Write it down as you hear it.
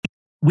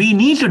we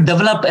need to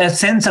develop a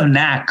sense of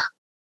knack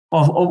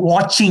of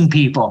watching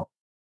people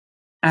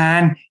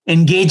and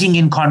engaging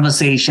in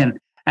conversation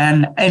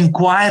and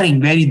inquiring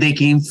where they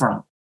came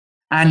from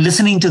and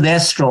listening to their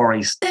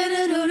stories.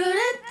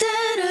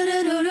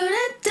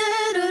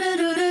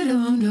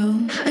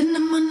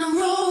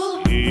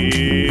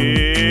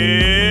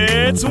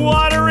 It's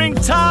watering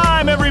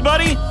time,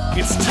 everybody.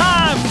 It's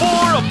time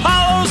for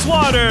Apollos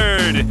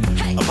Watered,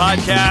 a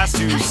podcast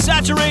to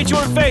saturate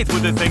your faith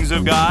with the things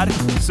of God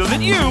so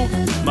that you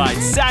might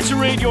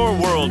saturate your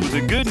world with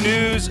the good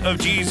news of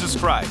Jesus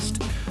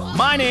Christ.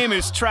 My name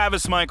is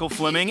Travis Michael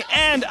Fleming,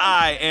 and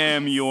I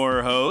am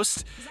your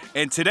host.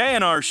 And today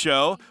on our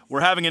show,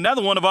 we're having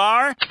another one of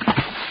our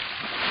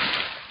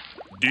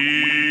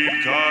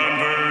Deep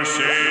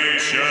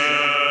Conversations.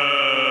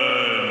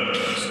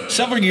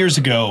 Several years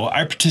ago,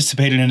 I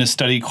participated in a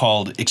study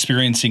called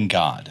Experiencing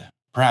God.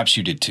 Perhaps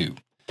you did too.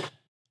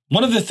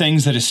 One of the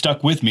things that has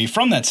stuck with me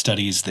from that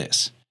study is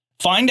this: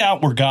 find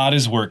out where God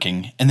is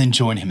working and then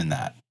join him in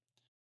that.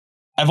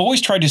 I've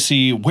always tried to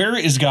see, where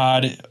is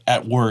God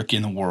at work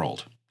in the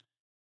world?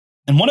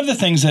 And one of the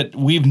things that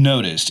we've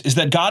noticed is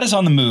that God is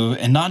on the move,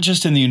 and not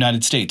just in the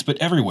United States, but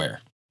everywhere.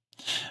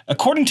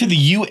 According to the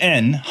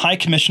UN High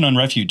Commission on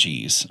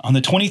Refugees, on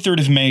the 23rd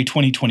of May,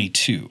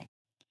 2022,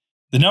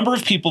 the number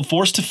of people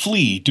forced to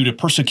flee due to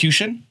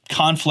persecution,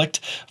 conflict,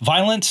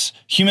 violence,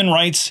 human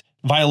rights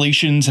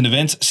violations, and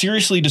events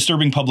seriously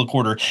disturbing public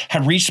order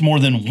had reached more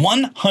than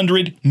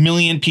 100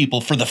 million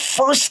people for the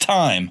first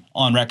time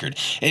on record.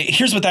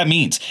 Here's what that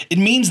means. It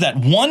means that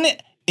 1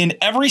 in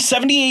every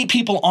 78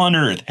 people on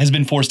Earth has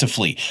been forced to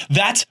flee.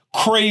 That's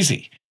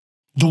crazy.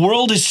 The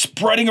world is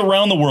spreading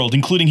around the world,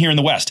 including here in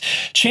the West.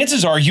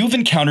 Chances are you've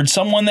encountered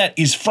someone that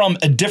is from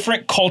a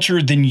different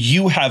culture than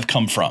you have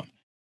come from.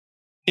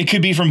 It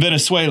could be from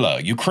Venezuela,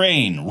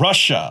 Ukraine,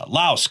 Russia,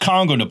 Laos,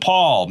 Congo,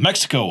 Nepal,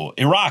 Mexico,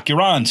 Iraq,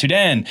 Iran,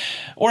 Sudan,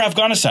 or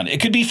Afghanistan. It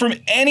could be from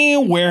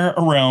anywhere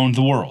around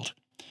the world.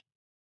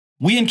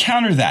 We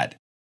encounter that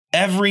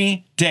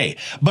every day,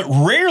 but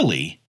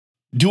rarely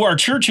do our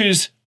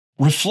churches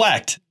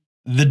reflect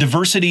the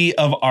diversity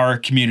of our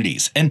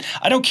communities. And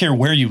I don't care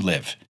where you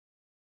live.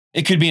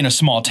 It could be in a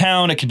small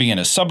town, it could be in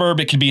a suburb,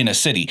 it could be in a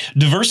city.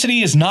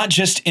 Diversity is not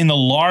just in the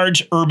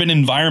large urban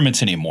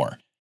environments anymore.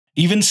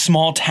 Even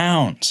small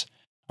towns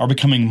are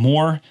becoming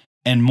more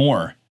and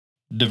more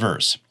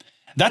diverse.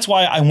 That's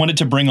why I wanted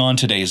to bring on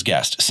today's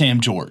guest,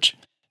 Sam George.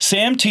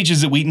 Sam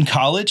teaches at Wheaton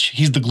College.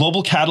 He's the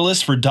global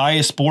catalyst for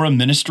Diaspora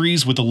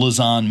Ministries with the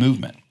Lausanne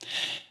movement.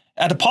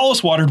 At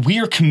Apollos Watered, we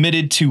are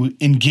committed to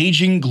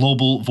engaging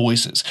global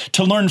voices,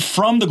 to learn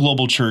from the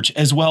global church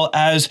as well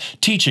as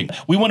teaching.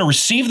 We want to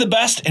receive the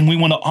best, and we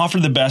want to offer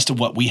the best of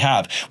what we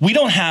have. We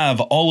don't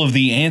have all of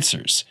the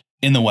answers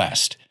in the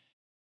West.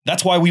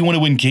 That's why we want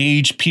to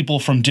engage people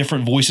from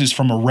different voices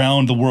from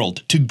around the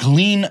world, to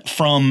glean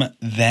from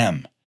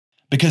them,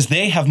 because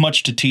they have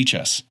much to teach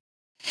us.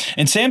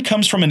 And Sam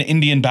comes from an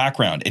Indian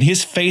background, and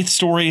his faith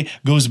story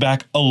goes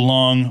back a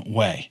long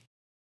way.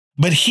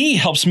 But he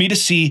helps me to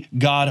see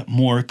God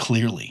more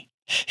clearly.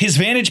 His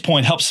vantage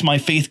point helps my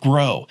faith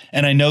grow,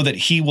 and I know that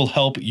he will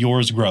help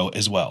yours grow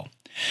as well.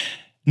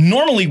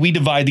 Normally, we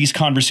divide these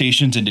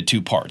conversations into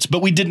two parts,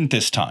 but we didn't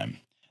this time.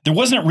 There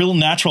wasn't a real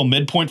natural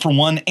midpoint for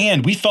one,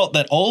 and we felt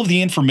that all of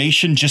the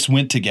information just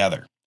went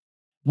together.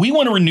 We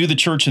want to renew the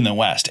church in the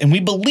West, and we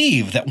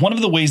believe that one of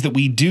the ways that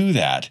we do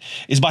that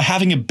is by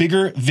having a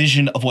bigger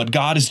vision of what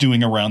God is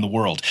doing around the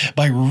world,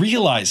 by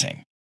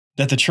realizing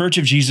that the Church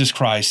of Jesus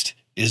Christ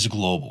is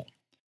global.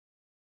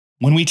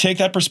 When we take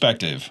that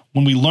perspective,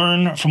 when we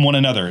learn from one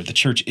another, the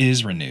church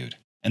is renewed,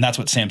 and that's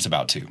what Sam's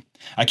about too.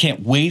 I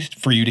can't wait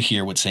for you to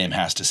hear what Sam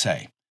has to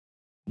say.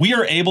 We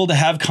are able to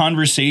have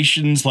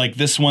conversations like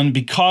this one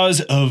because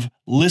of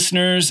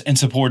listeners and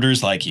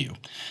supporters like you.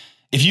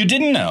 If you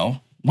didn't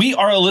know, we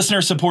are a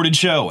listener-supported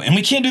show, and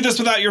we can't do this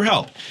without your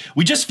help.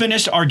 We just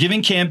finished our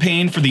giving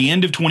campaign for the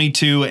end of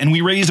 22, and we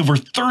raised over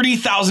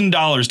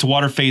 $30,000 to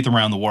water faith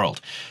around the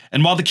world.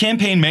 And while the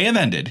campaign may have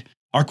ended,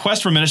 our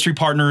quest for ministry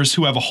partners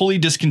who have a holy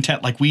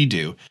discontent like we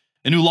do,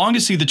 and who long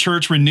to see the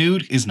church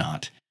renewed, is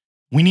not.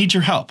 We need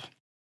your help.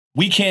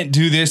 We can't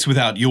do this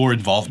without your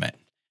involvement.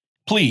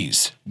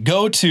 Please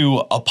go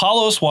to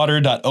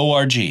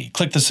apolloswater.org,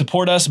 click the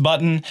Support Us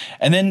button,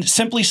 and then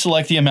simply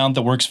select the amount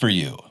that works for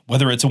you.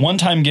 Whether it's a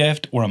one-time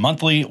gift or a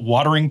monthly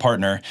watering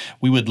partner,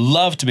 we would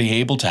love to be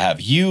able to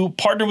have you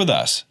partner with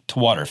us to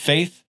water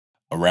faith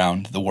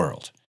around the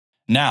world.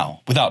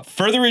 Now, without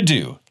further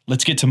ado,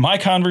 let's get to my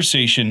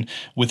conversation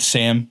with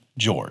Sam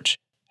George.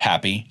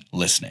 Happy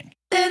listening.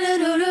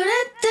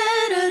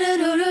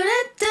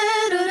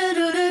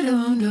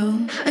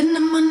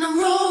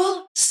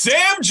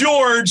 Sam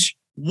George,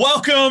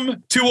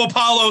 welcome to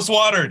Apollos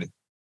Watered.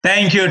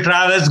 Thank you,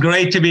 Travis.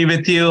 Great to be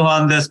with you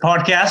on this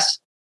podcast.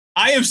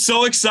 I am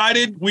so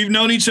excited. We've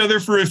known each other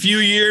for a few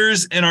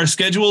years, and our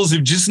schedules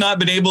have just not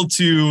been able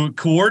to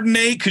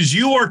coordinate because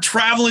you are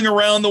traveling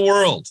around the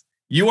world.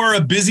 You are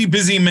a busy,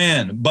 busy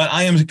man, but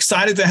I am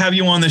excited to have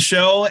you on the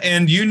show,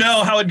 and you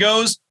know how it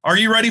goes. Are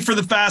you ready for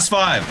the Fast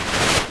Five?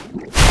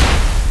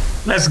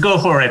 Let's go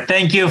for it.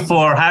 Thank you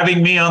for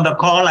having me on the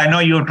call. I know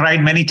you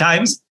tried many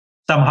times.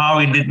 Somehow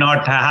it did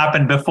not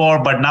happen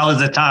before, but now is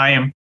the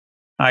time.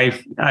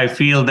 I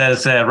feel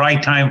there's a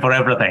right time for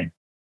everything.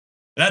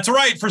 That's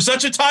right. For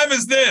such a time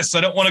as this,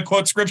 I don't want to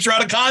quote scripture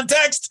out of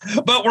context,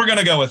 but we're going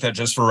to go with it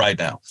just for right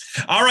now.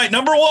 All right.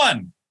 Number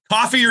one,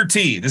 coffee or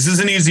tea? This is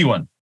an easy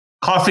one.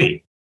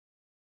 Coffee.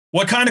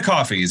 What kind of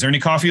coffee? Is there any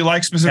coffee you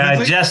like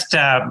specifically? Just,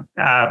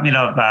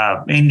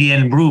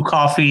 Indian brew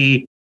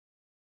coffee.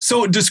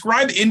 So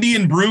describe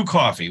Indian brew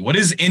coffee. What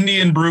is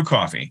Indian brew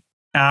coffee?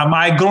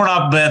 I grown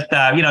up with,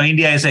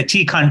 India is a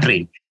tea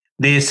country.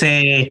 They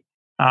say,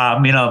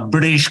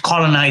 British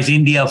colonized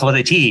India for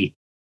the tea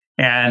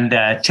and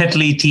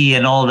Tetley tea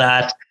and all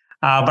that.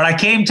 But I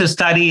came to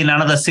study in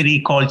another city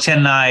called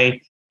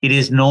Chennai. It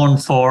is known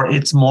for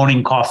its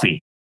morning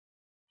coffee.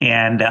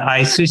 And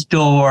I switched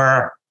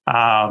over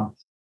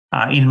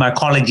in my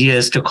college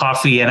years to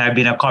coffee, and I've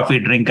been a coffee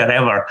drinker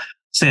ever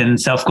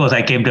since. Of course,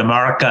 I came to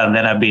America, and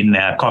then I've been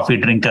a coffee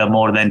drinker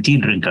more than tea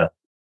drinker.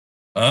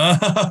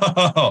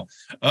 I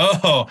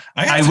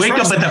wake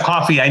up with the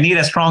coffee. I need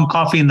a strong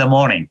coffee in the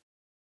morning.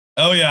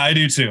 Oh, yeah, I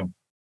do too.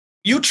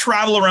 You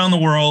travel around the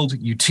world,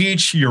 you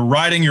teach, you're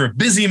writing, you're a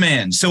busy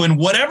man. So in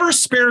whatever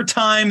spare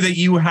time that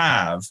you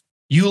have,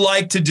 you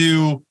like to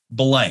do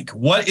blank.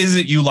 What is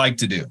it you like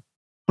to do?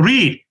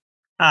 Read.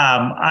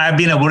 I've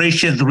been a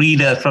voracious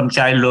reader from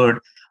childhood.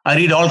 I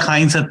read all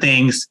kinds of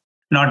things,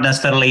 not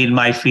necessarily in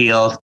my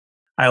field.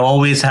 I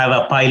always have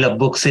a pile of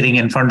books sitting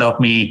in front of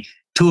me,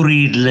 to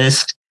read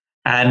list,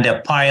 and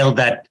a pile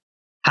that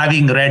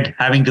having read,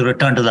 having to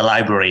return to the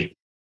library.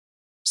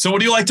 So what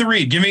do you like to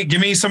read? Give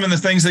me some of the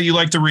things that you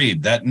like to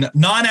read, that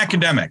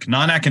non-academic.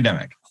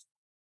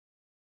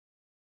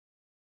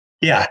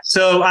 Yeah,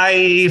 so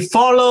I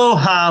follow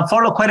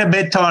quite a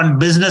bit on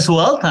business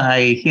world.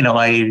 I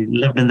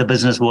lived in the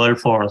business world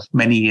for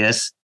many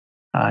years.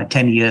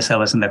 10 years I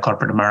was in the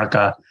corporate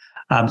America.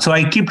 So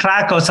I keep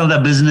track of some of the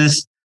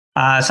business.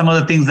 Some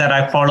of the things that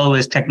I follow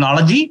is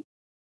technology.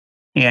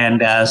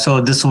 And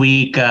so this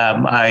week,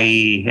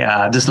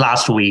 this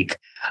last week,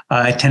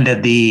 I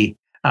attended the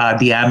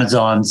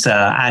Amazon's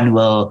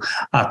annual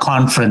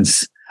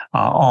conference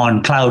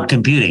on cloud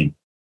computing.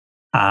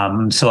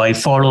 So I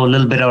follow a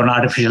little bit on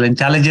artificial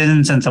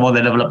intelligence and some of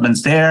the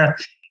developments there,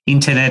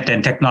 internet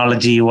and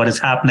technology, what is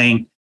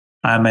happening.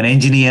 I'm an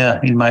engineer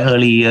in my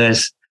early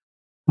years.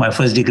 My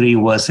first degree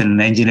was in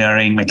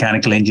engineering,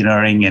 mechanical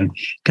engineering and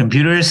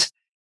computers,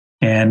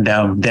 and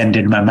then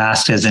did my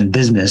master's in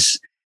business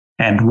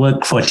and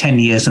worked for 10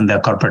 years in the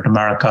corporate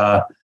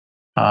America,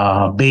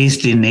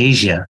 based in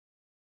Asia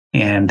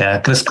and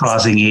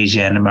crisscrossing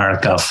Asia and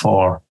America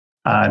for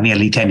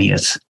nearly 10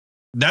 years.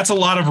 That's a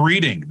lot of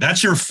reading.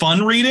 That's your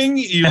fun reading?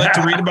 You like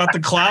to read about the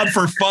cloud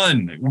for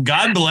fun.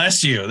 God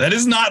bless you. That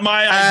is not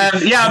my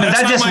idea.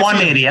 That's just one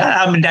area.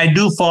 I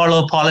do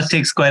follow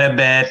politics quite a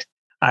bit.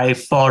 I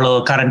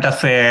follow current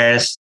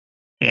affairs.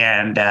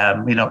 And,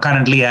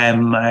 currently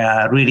I'm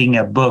reading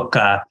a book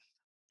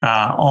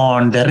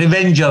on the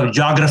revenge of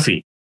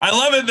geography. I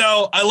love it,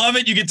 though. I love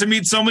it. You get to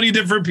meet so many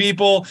different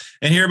people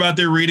and hear about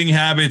their reading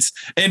habits.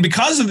 And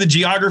because of the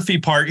geography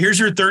part, here's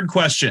your third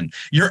question.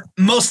 Your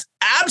most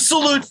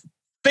absolute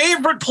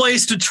favorite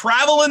place to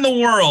travel in the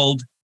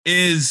world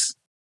is?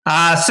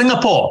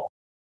 Singapore.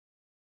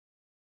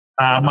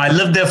 I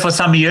lived there for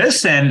some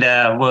years and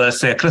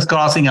was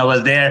crisscrossing. I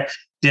was there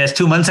just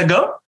 2 months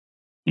ago.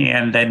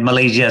 And then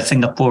Malaysia,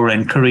 Singapore,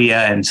 and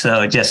Korea. And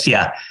so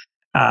Asia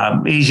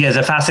is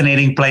a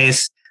fascinating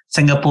place.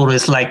 Singapore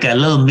is like a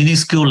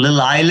minuscule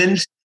little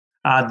island.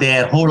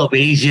 Their whole of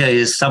Asia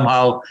is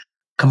somehow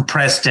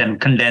compressed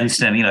and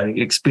condensed, and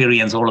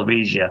experience all of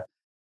Asia.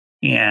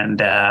 And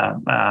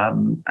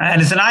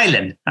it's an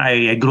island.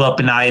 I grew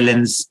up in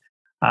islands,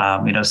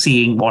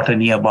 seeing water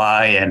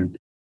nearby, and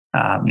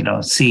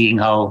seeing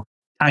how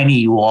tiny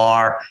you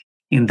are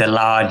in the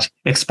large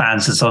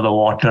expanses of the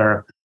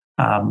water.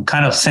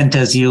 Kind of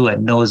centers you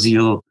and knows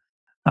you,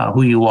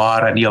 who you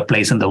are and your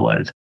place in the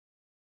world.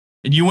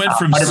 And you went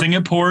from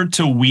Singapore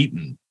to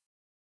Wheaton.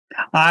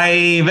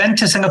 I went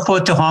to Singapore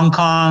to Hong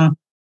Kong,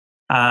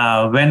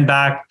 went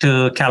back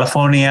to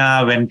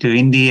California, went to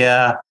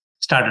India,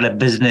 started a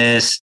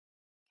business,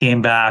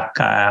 came back,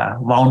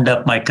 wound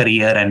up my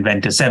career and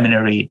went to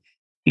seminary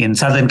in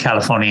Southern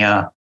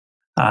California,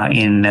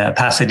 in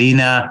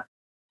Pasadena,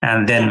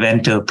 and then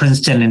went to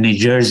Princeton in New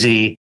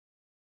Jersey,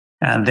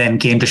 and then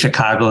came to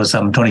Chicago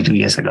some 22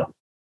 years ago.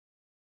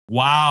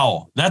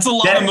 Wow. That's a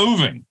lot of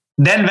moving.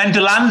 Then went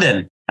to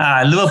London,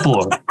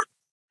 Liverpool,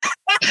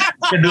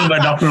 to do my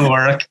doctoral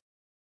work.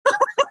 So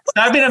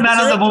I've been a man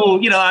of the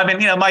move.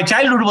 My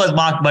childhood was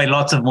marked by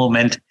lots of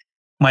movement.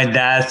 My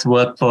dad's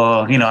worked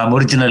for, I'm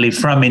originally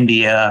from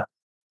India.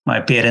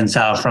 My parents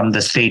are from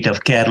the state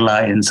of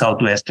Kerala in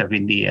southwest of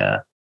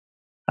India.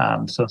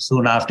 So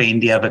soon after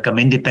India became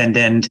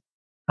independent,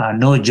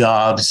 no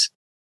jobs,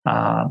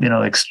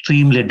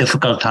 extremely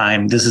difficult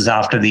time. This is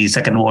after the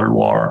Second World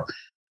War.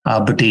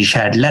 British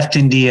had left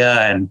India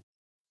and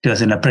it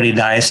was in a pretty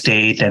dire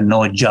state and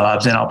no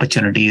jobs and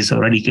opportunities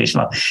or education.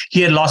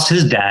 He had lost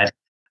his dad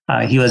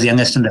He was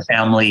youngest in the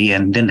family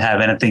and didn't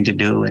have anything to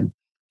do. And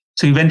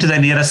so he went to the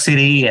nearest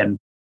city, and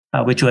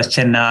which was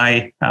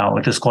Chennai,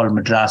 which was called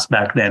Madras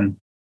back then.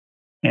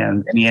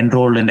 And he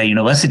enrolled in a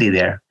university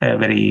there, a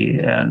very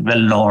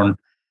well-known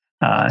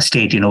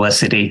state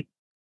university.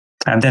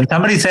 And then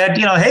somebody said,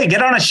 hey,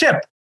 get on a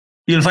ship.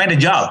 You'll find a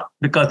job,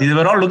 because they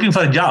were all looking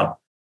for a job.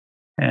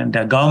 And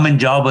a government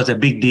job was a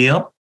big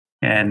deal.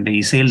 And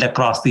he sailed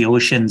across the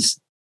oceans,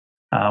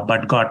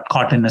 but got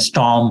caught in a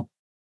storm.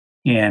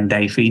 And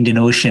if Indian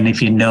Ocean,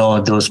 if you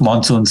know, those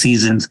monsoon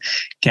seasons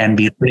can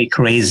be pretty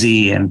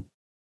crazy. And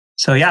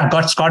so,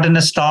 got caught in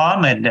a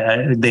storm, and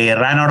they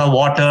ran out of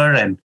water.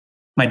 And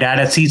my dad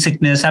had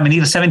seasickness. I mean, he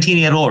was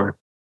 17-year-old,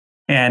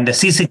 and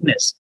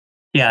seasickness.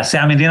 Yeah. So,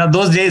 I mean,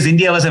 those days,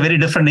 India was a very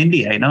different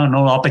India,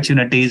 no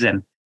opportunities.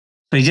 And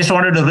so he just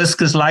wanted to risk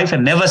his life,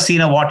 and never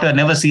seen a water,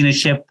 never seen a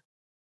ship.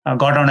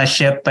 Got on a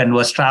ship and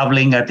was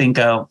traveling, I think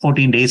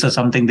 14 days or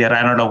something. They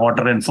ran out of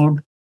water and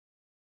food.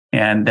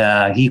 And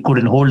he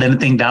couldn't hold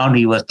anything down.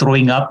 He was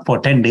throwing up for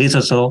 10 days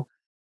or so.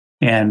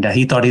 And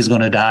he thought he's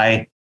going to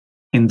die.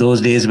 In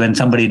those days, when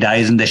somebody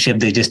dies in the ship,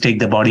 they just take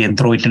the body and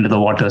throw it into the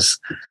waters.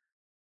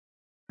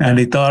 And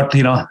he thought,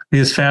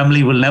 his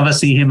family will never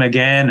see him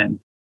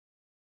again.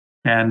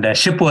 And the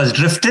ship was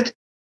drifted.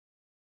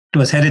 It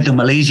was headed to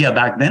Malaysia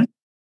back then.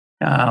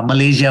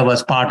 Malaysia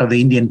was part of the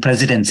Indian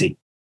presidency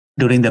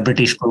during the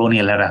British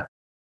colonial era.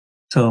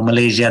 So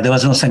Malaysia, there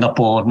was no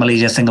Singapore.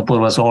 Malaysia, Singapore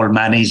was all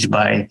managed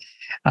by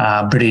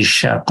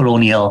British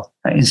colonial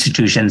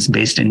institutions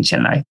based in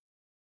Chennai.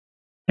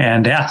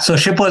 And so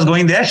ship was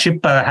going there. Ship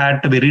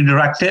had to be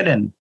redirected,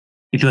 and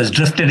it was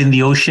drifted in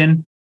the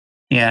ocean,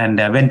 and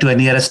went to a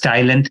nearest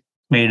island,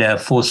 made a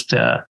forced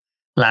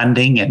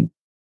landing.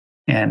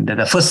 And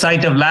the first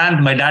sight of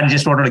land, my dad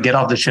just wanted to get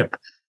off the ship.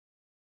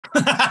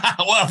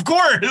 Well, of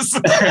course.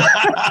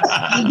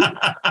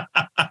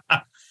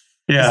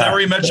 Yeah. Is that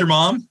where you met your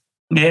mom?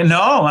 Yeah,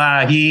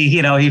 no,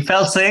 he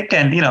fell sick,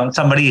 and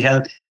somebody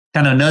kind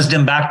of nursed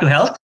him back to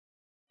health.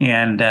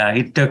 And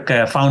he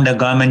found a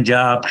government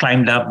job,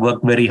 climbed up,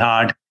 worked very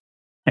hard.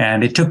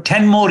 And it took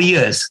 10 more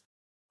years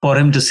for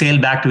him to sail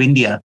back to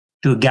India,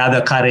 to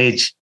gather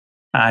courage,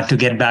 to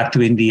get back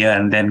to India,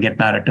 and then get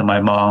married to my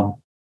mom,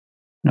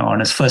 on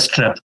his first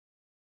trip.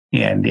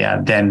 And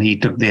then he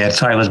took there.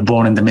 So I was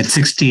born in the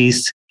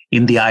mid-60s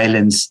in the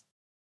islands.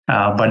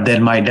 But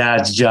then my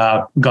dad's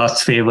job,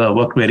 God's favor,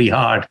 worked very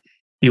hard.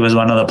 He was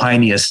one of the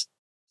pioneers.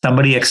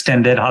 Somebody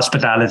extended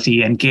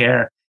hospitality and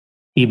care.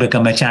 He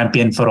became a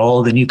champion for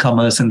all the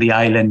newcomers in the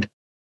island,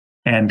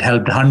 and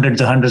helped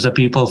hundreds and hundreds of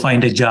people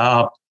find a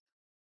job,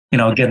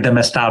 get them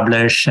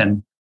established.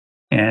 And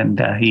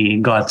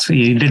he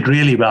did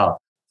really well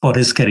for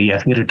his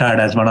career. He retired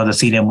as one of the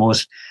senior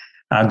most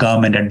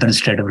government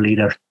administrative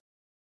leader.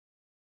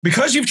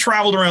 Because you've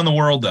traveled around the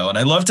world, though, and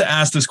I love to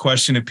ask this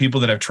question of people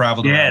that have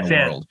traveled around the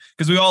world,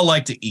 because we all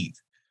like to eat.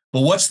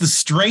 But what's the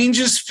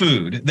strangest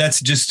food that's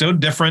just so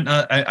different?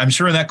 I'm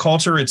sure in that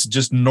culture, it's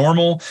just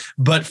normal.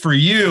 But for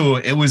you,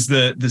 it was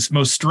this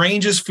most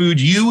strangest food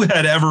you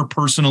had ever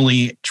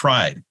personally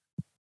tried.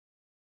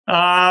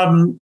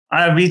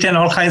 I've eaten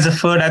all kinds of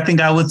food. I think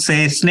I would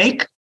say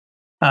snake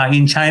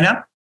in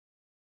China,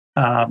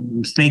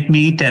 snake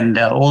meat. And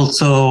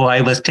also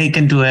I was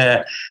taken to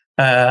a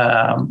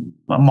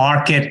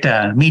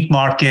meat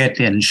market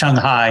in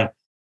Shanghai.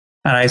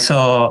 And I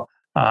saw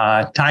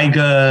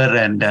tiger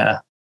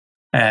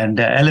and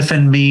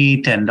elephant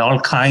meat and all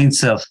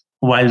kinds of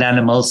wild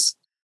animals,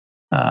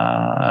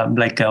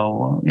 like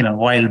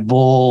wild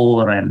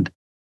boar and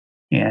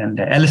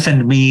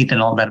elephant meat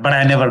and all that. But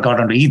I never got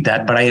on to eat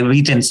that. But I've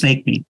eaten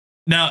snake meat.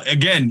 Now,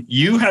 again,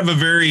 you have a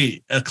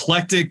very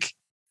eclectic,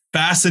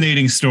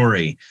 fascinating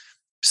story.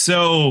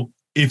 So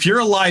if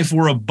your life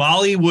were a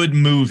Bollywood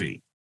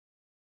movie,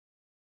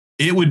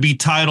 it would be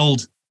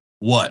titled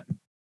what?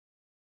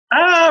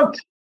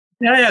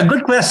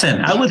 Good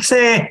question. I would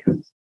say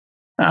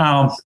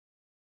all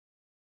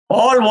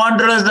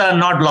wanderers are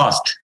not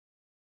lost.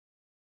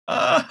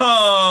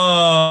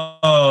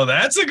 Oh,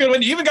 that's a good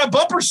one. You even got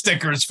bumper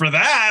stickers for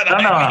that.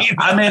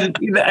 I mean,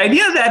 the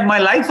idea that my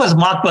life was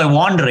marked by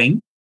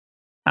wandering.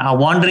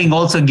 Wandering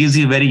also gives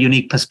you a very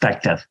unique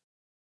perspective.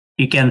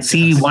 You can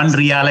see one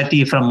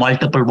reality from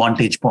multiple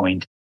vantage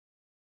points,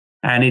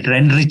 and it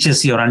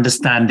enriches your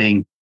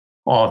understanding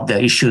of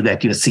the issue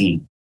that you're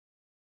seeing.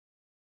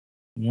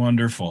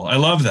 Wonderful. I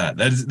love that.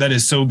 That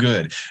is so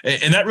good.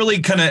 And that really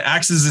kind of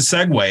acts as a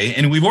segue.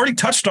 And we've already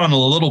touched on it a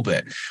little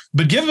bit,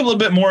 but give a little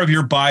bit more of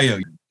your bio.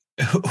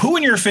 Who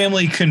in your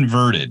family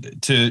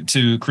converted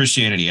to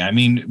Christianity? I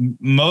mean,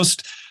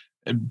 most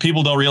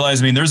people don't realize,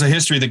 there's a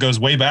history that goes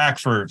way back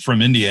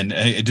from India.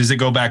 And does it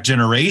go back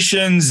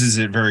generations? Is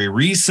it very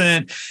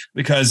recent?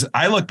 Because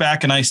I look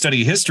back and I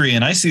study history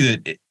and I see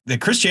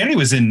that Christianity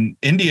was in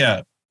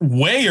India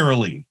way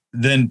early.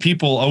 then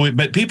people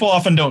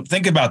often don't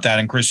think about that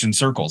in Christian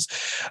circles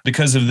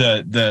because of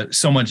the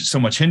so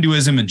much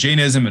Hinduism and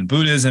Jainism and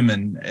Buddhism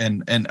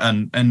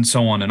and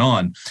so on and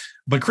on.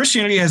 But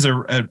Christianity has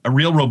a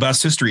real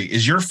robust history.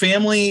 Is your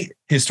family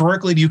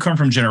historically, do you come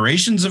from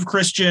generations of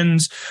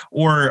Christians,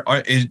 or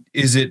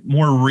is it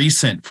more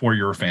recent for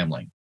your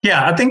family?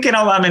 Yeah, I think,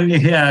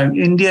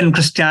 Indian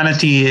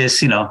Christianity is,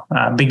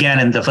 began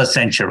in the first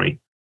century.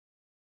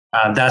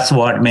 That's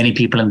what many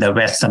people in the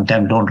West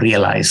sometimes don't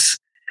realize.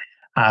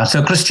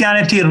 So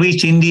Christianity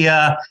reached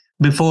India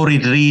before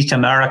it reached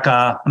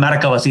America.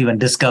 America was even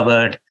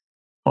discovered,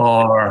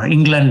 or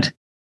England,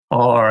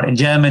 or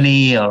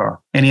Germany, or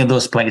any of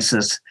those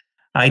places.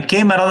 It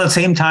came around the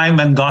same time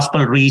when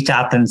gospel reached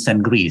Athens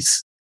and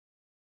Greece.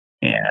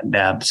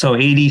 And so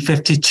AD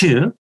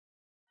 52,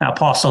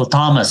 Apostle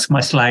Thomas,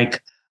 much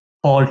like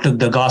Paul took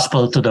the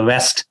gospel to the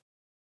West,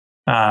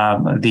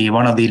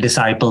 one of the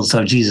disciples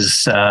of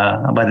Jesus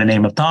by the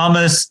name of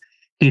Thomas,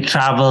 he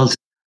traveled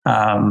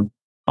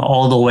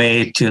all the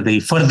way to the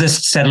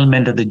furthest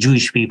settlement of the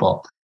Jewish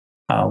people,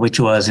 which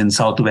was in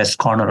southwest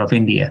corner of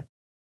India.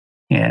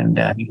 And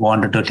he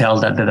wanted to tell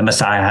that the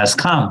Messiah has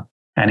come,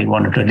 and he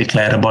wanted to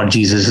declare about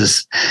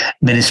Jesus'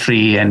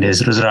 ministry and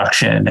his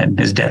resurrection and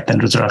his death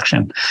and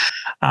resurrection.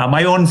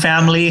 My own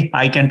family,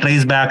 I can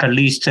trace back at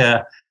least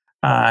till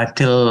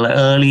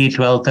early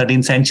 12th,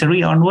 13th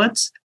century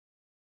onwards.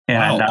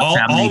 And wow. All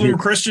of them were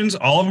Christians?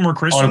 All of them were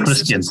Christians? All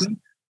Christians.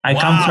 I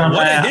come from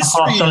an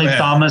Apostolic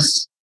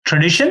Thomas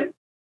tradition.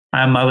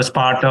 I was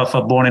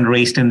born and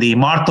raised in the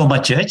Mar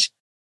Thoma Church.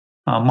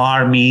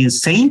 Mar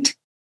means saint.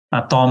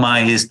 Thoma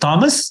is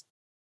Thomas.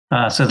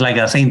 So it's like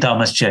a St.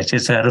 Thomas Church.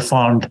 It's a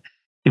Reformed,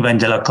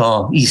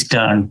 evangelical,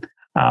 Eastern,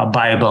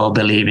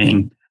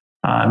 Bible-believing,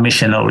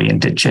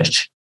 mission-oriented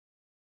church.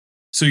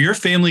 So your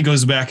family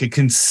goes back a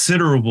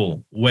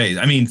considerable way.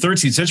 I mean,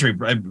 13th century,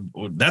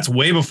 that's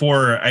way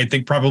before I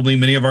think probably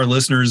many of our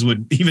listeners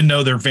would even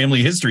know their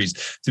family histories.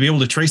 To be able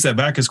to trace that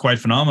back is quite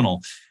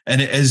phenomenal. And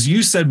as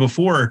you said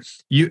before,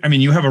 you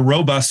have a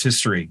robust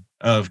history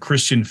of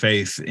Christian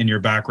faith in your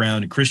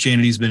background.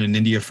 Christianity's been in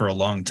India for a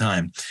long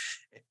time.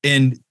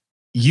 And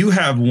you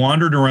have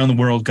wandered around the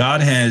world.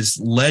 God has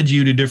led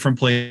you to different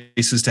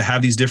places to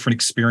have these different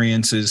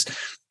experiences.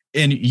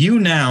 And you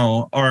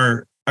now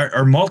are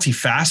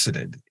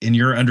multifaceted in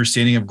your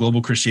understanding of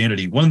global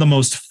Christianity. One of the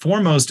most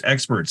foremost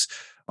experts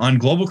on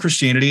global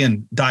Christianity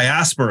and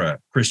diaspora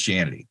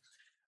Christianity.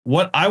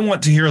 What I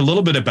want to hear a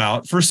little bit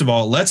about, first of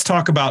all, let's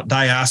talk about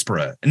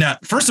diaspora. Now,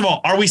 first of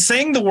all, are we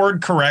saying the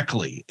word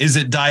correctly? Is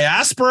it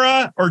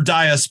diaspora or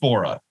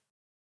diaspora?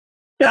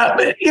 Yeah,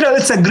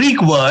 it's a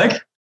Greek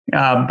word,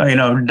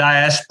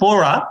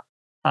 diaspora,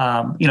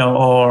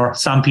 or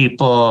some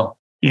people,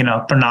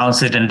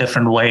 pronounce it in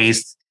different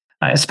ways.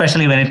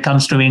 Especially when it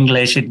comes to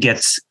English, it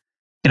gets,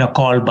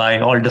 called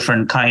by all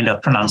different kind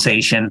of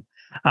pronunciation.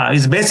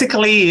 It's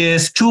basically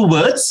is two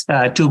words,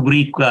 two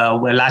Greek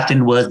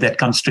Latin words that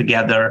comes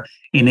together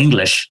in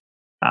English.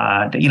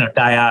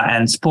 Dia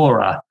and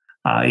spora.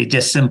 It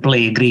just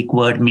simply a Greek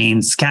word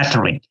means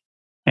scattering.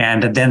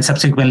 And then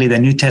subsequently, the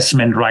New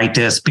Testament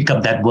writers pick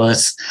up that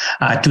verse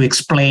to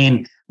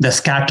explain the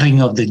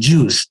scattering of the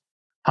Jews,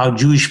 how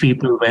Jewish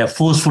people were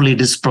forcefully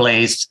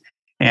displaced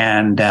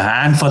and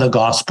for the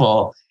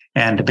gospel.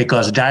 And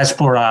because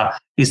diaspora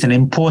is an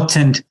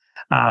important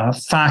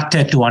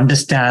factor to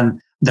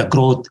understand the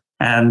growth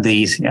and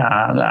the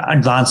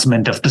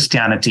advancement of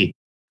Christianity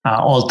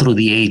all through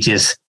the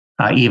ages,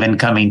 even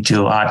coming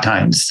to our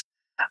times.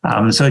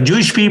 So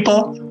Jewish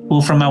people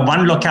who from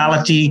one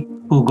locality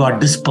who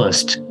got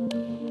dispersed,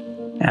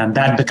 and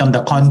that became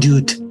the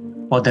conduit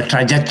or the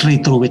trajectory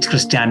through which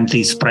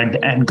Christianity spread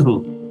and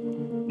grew.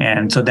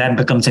 And so that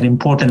becomes an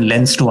important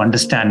lens to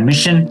understand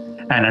mission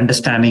and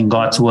understanding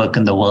God's work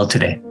in the world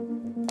today.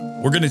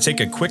 We're going to take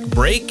a quick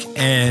break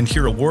and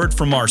hear a word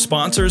from our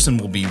sponsors, and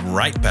we'll be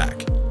right back.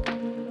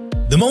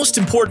 The most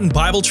important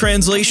Bible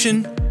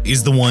translation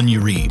is the one you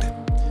read.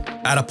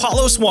 At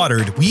Apollos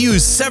Watered, we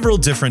use several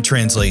different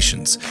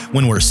translations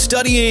when we're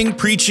studying,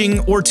 preaching,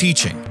 or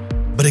teaching.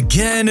 But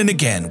again and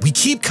again, we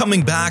keep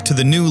coming back to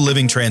the New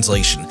Living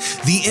Translation,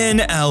 the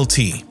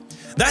NLT.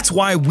 That's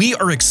why we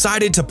are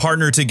excited to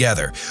partner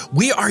together.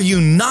 We are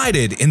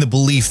united in the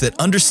belief that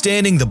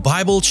understanding the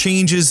Bible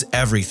changes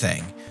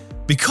everything.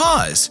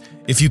 Because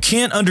if you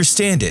can't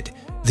understand it,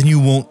 then you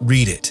won't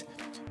read it.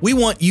 We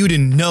want you to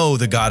know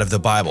the God of the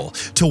Bible,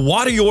 to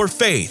water your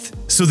faith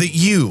so that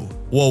you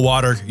will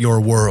water your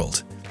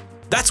world.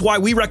 That's why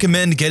we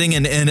recommend getting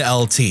an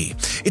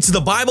NLT. It's the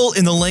Bible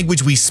in the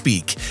language we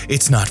speak.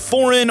 It's not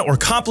foreign or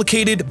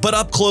complicated, but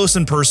up close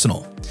and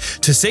personal.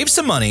 To save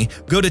some money,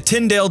 go to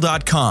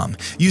Tyndale.com.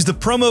 Use the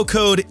promo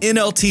code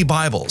NLT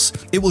Bibles.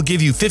 It will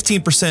give you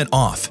 15%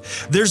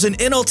 off. There's an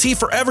NLT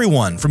for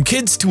everyone, from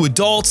kids to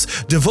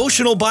adults,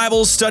 devotional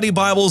Bibles, study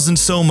Bibles, and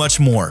so much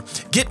more.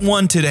 Get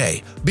one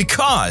today,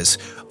 because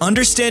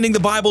understanding the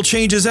Bible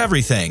changes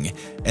everything,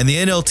 and the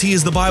NLT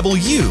is the Bible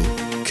you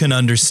can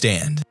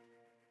understand.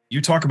 You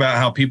talk about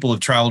how people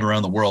have traveled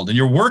around the world, and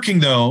you're working,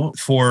 though,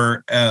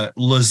 for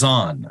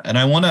Lausanne. And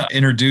I want to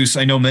introduce,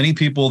 I know many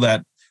people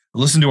that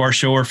listen to our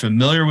show are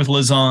familiar with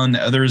Lausanne,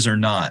 others are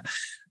not.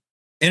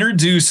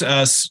 Introduce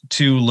us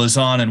to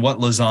Lausanne and what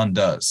Lausanne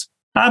does.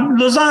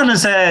 Lausanne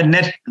is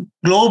a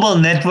global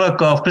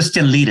network of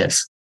Christian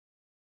leaders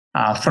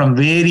from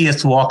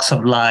various walks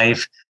of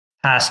life,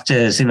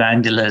 pastors,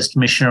 evangelists,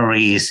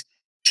 missionaries,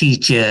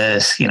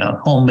 teachers,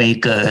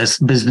 homemakers,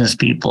 business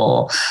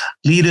people,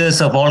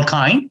 leaders of all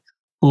kind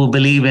who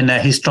believe in a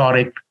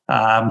historic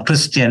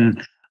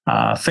Christian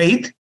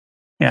faith.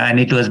 And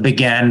it was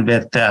began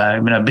with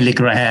Billy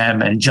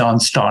Graham and John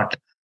Stott,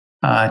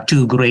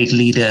 two great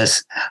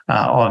leaders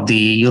of the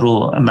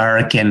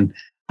Euro-American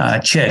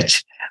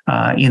church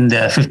in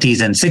the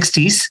 50s and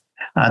 60s.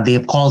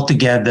 They've called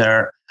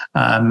together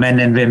men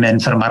and women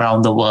from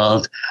around the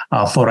world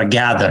for a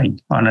gathering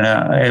on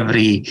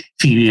every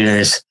few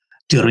years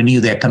to renew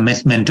their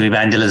commitment to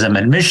evangelism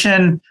and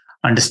mission,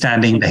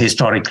 understanding the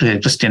historic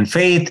Christian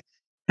faith.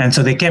 And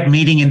so they kept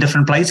meeting in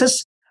different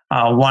places.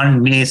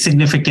 One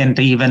significant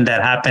event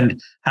that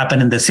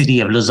happened in the city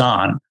of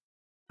Lausanne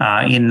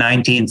in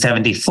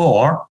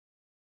 1974.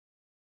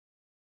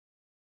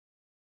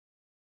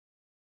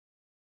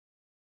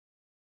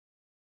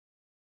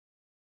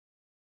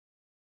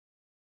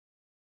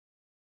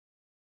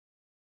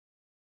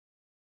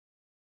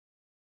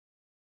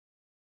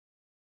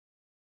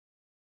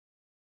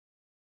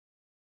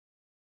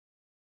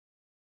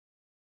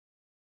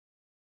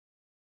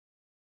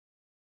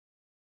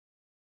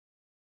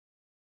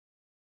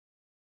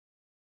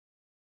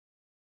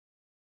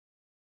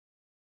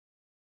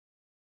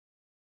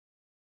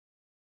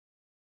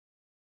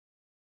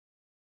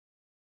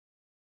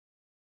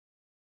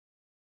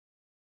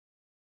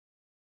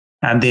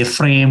 And they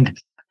framed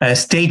a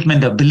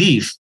statement of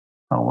belief,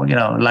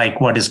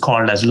 like what is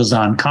called as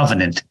Lausanne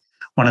Covenant,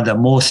 one of the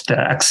most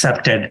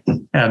accepted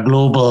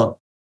global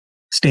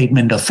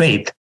statement of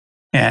faith.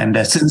 And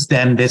since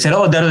then, they said,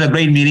 that was a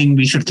great meeting.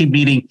 We should keep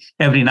meeting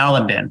every now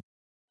and then.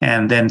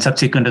 And then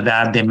subsequent to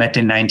that, they met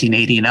in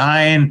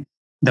 1989.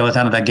 There was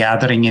another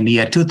gathering in the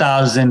year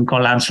 2000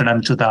 called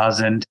Amsterdam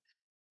 2000.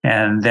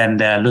 And then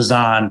the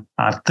Lausanne,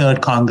 our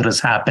third Congress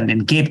happened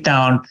in Cape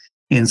Town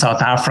in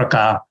South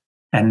Africa.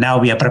 And now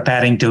we are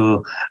preparing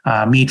to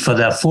meet for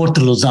the fourth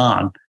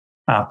Lausanne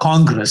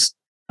Congress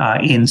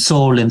in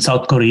Seoul in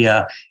South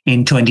Korea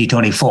in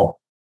 2024.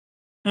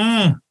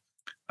 I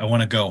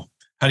want to go.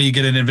 How do you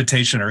get an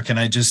invitation, or can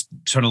I just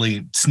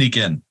totally sneak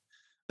in?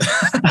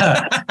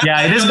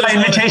 Yeah, it is by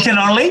invitation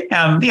only.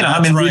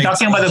 We're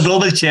talking about the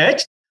global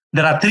church.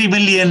 There are 3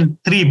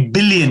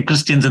 billion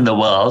Christians in the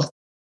world.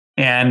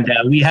 And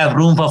we have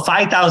room for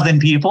 5,000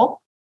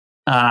 people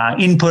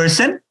in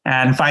person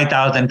and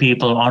 5,000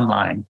 people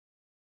online.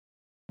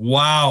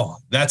 Wow,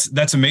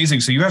 that's amazing.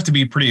 So you have to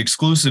be pretty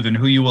exclusive in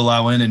who you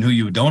allow in and who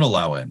you don't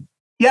allow in.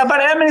 Yeah, but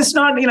I mean, it's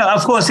not,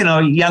 of course,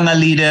 younger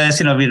leaders,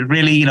 we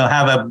really,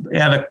 have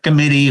a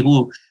committee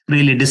who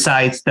really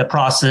decides the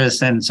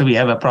process. And so we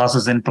have a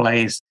process in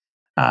place.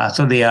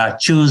 So they are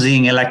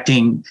choosing,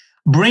 electing,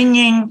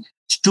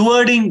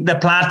 stewarding the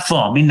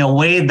platform in a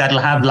way that will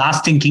have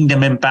lasting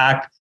kingdom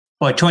impact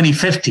for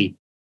 2050.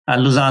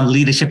 Lausanne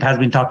leadership has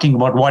been talking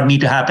about what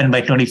needs to happen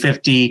by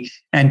 2050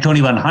 and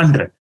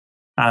 2100.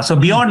 So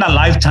beyond our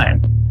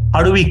lifetime,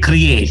 how do we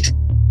create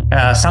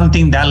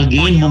something that will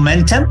gain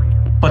momentum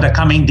for the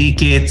coming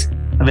decades,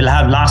 will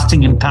have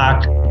lasting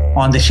impact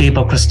on the shape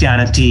of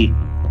Christianity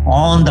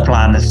on the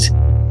planet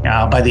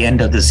by the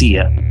end of this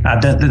year,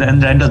 at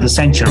the end of the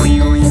century?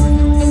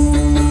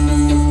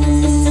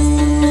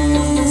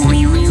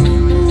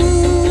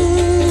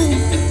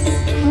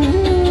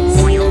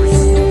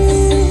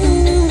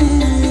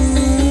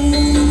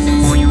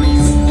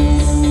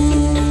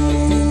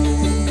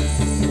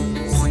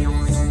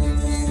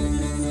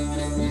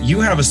 You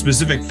have a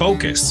specific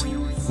focus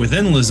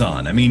within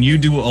Lausanne. I mean, you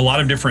do a lot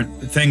of different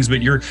things, but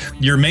your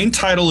main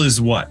title is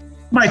what?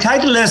 My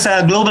title is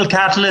Global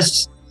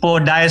Catalyst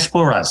for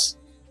Diasporas.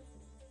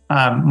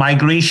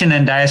 Migration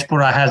and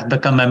diaspora has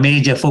become a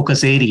major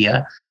focus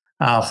area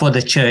for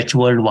the church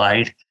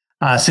worldwide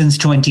since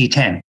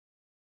 2010.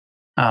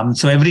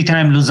 So every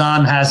time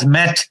Lausanne has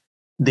met,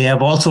 they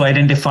have also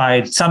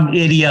identified some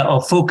area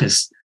of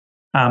focus.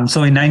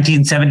 So in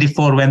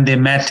 1974, when they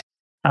met,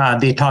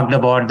 they talked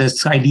about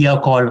this idea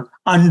called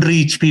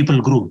Unreached People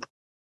Group,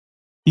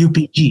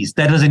 UPGs.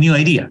 That was a new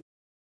idea.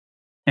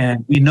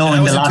 And we know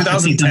in the last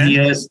 50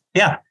 years,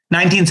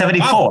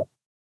 1974. Wow.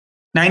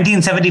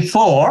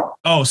 1974.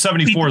 Oh,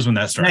 74 is when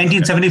that started.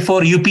 1974,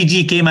 okay.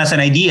 UPG came as an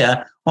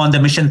idea on the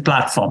mission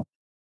platform.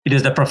 It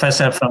is the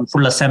professor from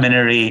Fuller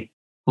Seminary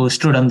who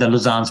stood on the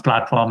Lausanne's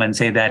platform and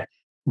say that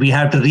we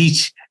have to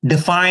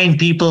define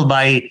people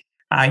by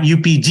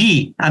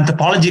UPG,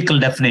 anthropological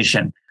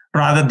definition,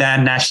 rather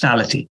than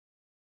nationality.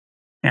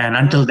 And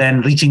until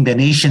then, reaching the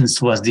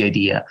nations was the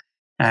idea.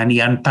 And he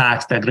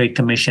unpacked the Great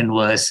Commission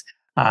was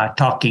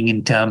talking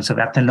in terms of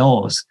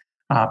ethnos,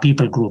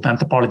 people group,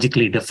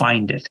 anthropologically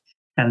defined it.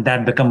 And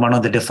that became one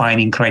of the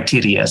defining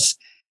criterias.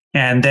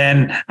 And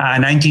then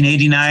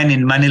 1989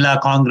 in Manila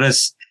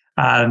Congress,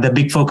 the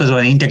big focus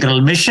was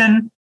integral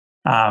mission.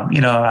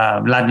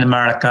 Latin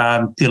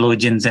America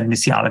theologians and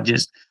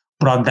missiologists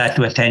brought that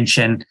to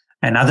attention.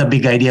 Another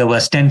big idea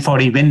was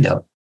 1040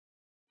 window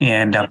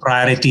and a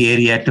priority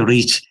area to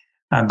reach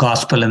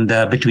gospel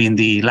between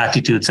the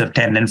latitudes of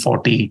 10 and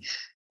 40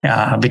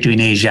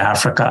 between Asia,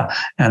 Africa,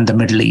 and the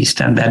Middle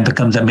East. And that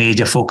becomes a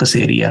major focus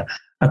area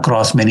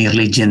across many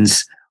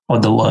religions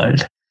of the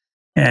world.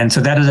 And so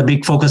that is a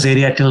big focus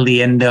area till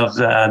the end of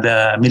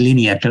the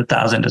millennia,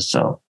 2000 or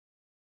so.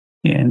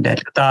 And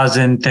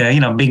 2000,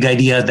 big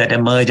ideas that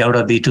emerged out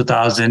of the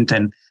 2000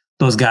 and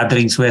those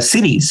gatherings were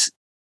cities.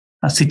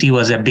 A city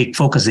was a big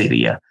focus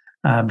area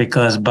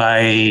because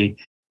by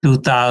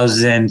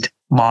 2000,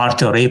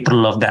 March or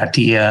April of that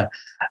year,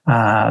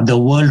 the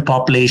world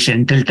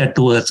population tilted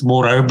towards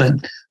more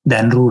urban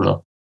than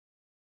rural.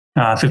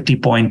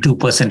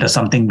 50.2% or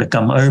something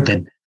become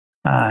urban.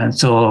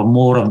 So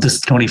more of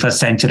this 21st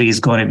century is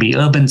going to be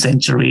urban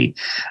century,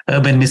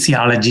 urban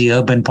missiology,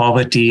 urban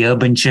poverty,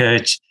 urban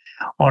church.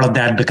 All of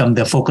that become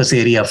the focus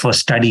area for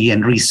study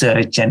and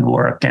research and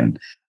work and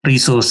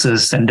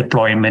resources and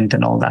deployment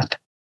and all that.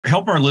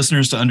 Help our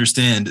listeners to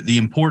understand the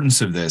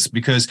importance of this,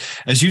 because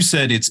as you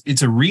said,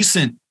 it's a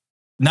recent,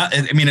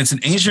 it's an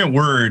ancient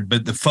word,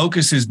 but the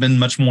focus has been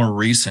much more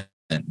recent.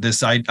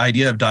 This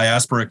idea of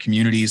diaspora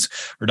communities.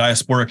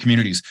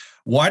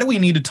 Why do we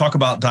need to talk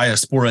about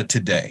diaspora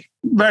today?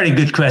 Very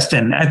good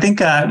question. I think,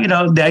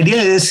 the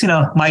idea is,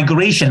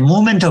 migration,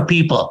 movement of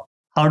people.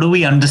 How do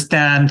we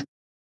understand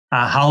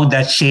how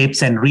that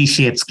shapes and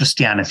reshapes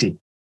Christianity?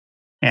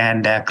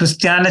 And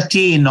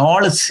Christianity in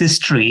all its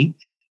history,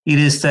 it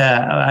is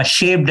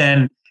shaped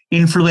and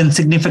influenced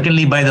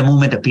significantly by the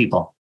movement of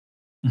people.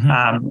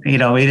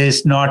 Mm-hmm. It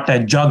is not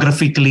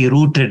geographically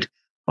rooted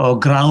or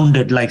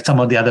grounded like some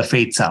of the other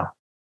faiths are.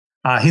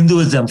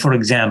 Hinduism, for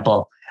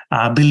example,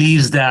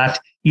 believes that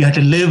you have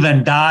to live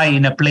and die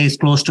in a place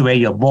close to where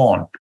you're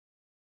born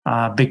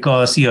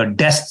because your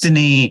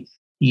destiny,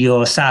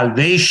 your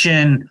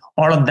salvation,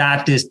 all of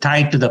that is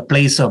tied to the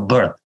place of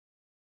birth.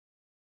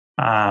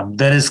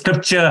 There is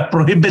scripture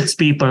prohibits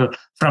people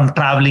from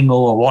traveling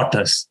over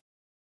waters.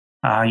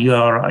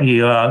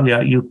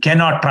 You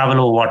cannot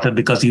travel over water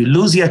because you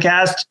lose your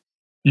caste,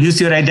 lose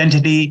your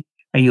identity,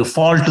 and you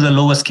fall to the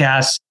lowest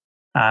caste.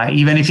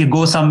 Even if you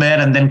go somewhere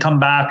and then come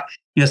back,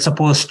 you're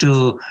supposed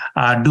to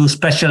do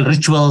special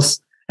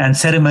rituals and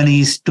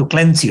ceremonies to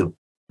cleanse you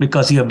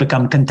because you have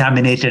become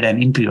contaminated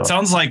and impure.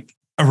 Sounds like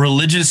a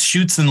religious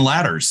chutes and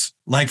ladders,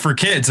 like for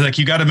kids. Like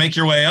you got to make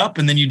your way up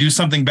and then you do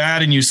something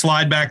bad and you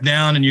slide back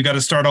down and you got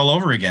to start all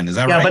over again. Is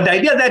that right? Yeah, but the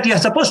idea that you're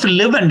supposed to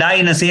live and die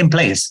in the same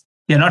place.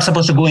 You're not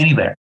supposed to go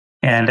anywhere,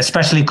 and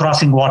especially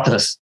crossing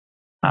waters.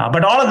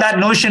 But all of that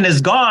notion is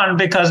gone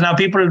because now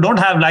people don't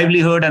have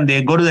livelihood and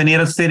they go to the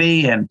nearest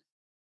city and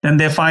then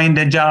they find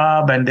a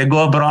job and they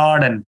go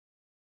abroad.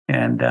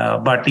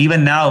 But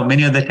even now,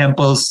 many of the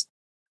temples,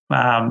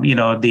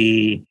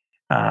 the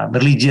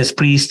religious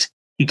priest,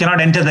 you cannot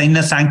enter the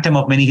inner sanctum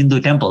of many Hindu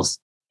temples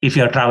if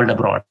you have traveled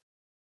abroad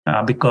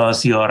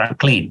because you are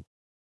unclean.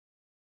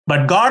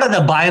 But God of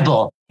the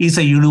Bible is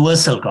a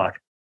universal God.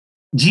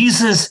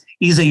 Jesus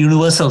is a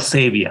universal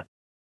savior.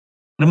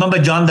 Remember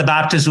John the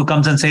Baptist who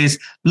comes and says,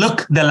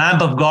 look, the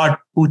Lamb of God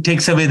who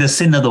takes away the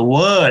sin of the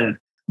world,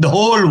 the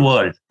whole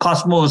world.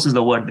 Cosmos is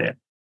the word there.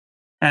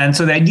 And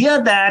so the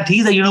idea that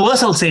he's a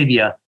universal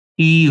savior,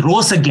 he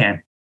rose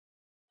again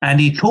and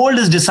he told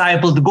his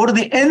disciples to go to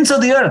the ends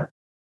of the earth.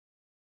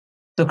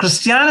 So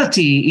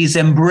Christianity is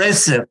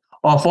embracive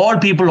of all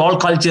people, all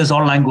cultures,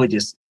 all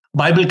languages.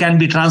 Bible can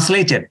be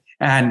translated.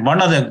 And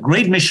one of the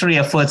great missionary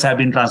efforts have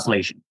been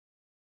translation.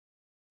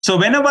 So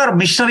whenever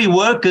missionary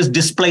work is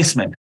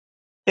displacement,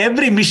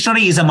 every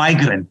missionary is a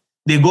migrant.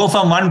 They go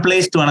from one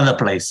place to another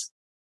place.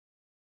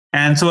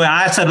 And so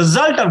as a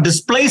result of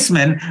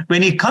displacement,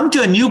 when you come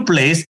to a new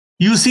place,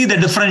 you see the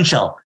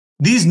differential.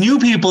 These new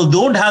people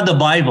don't have the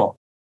Bible.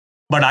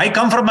 But I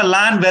come from a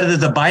land where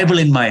there's a Bible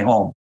in my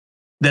home.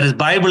 There is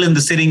Bible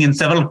sitting in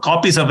several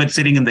copies of it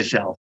sitting in the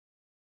shelf.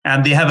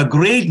 And they have a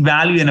great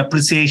value and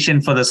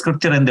appreciation for the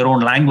scripture in their own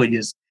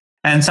languages.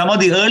 And some of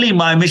the early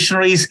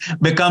missionaries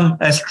become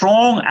a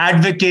strong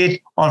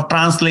advocate of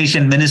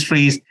translation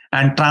ministries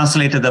and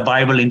translated the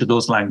Bible into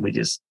those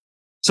languages.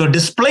 So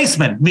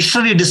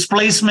missionary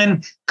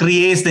displacement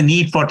creates the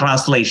need for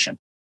translation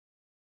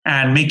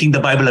and making the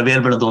Bible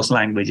available in those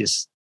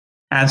languages.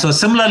 And so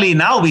similarly,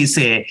 now we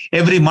say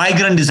every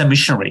migrant is a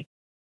missionary.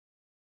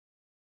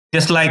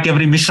 Just like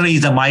every missionary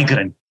is a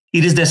migrant.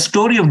 It is the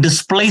story of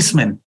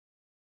displacement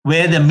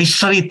where the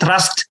missionary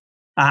thrust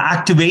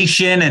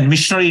activation and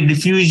missionary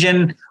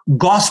diffusion,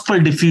 gospel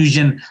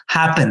diffusion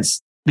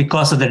happens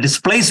because of the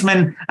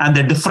displacement and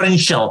the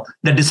differential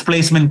the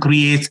displacement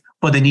creates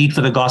for the need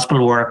for the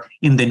gospel work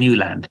in the new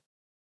land.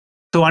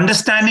 So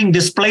understanding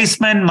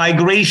displacement,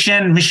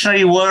 migration,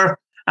 missionary work,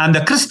 and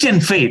the Christian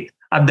faith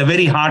at the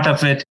very heart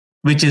of it,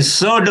 which is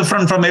so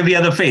different from every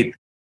other faith,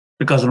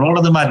 because a lot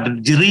of them are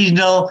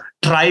regional,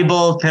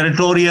 tribal,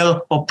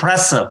 territorial,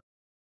 oppressive.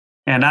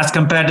 And as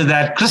compared to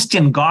that,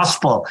 Christian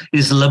gospel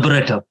is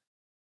liberative.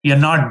 You're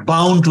not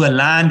bound to a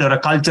land or a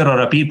culture or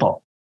a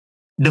people.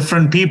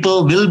 Different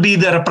people will be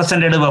the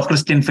representative of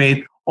Christian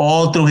faith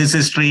all through his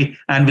history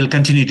and will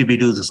continue to be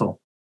do so.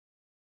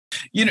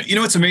 You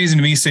know what's amazing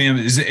to me, Sam,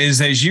 is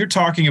as you're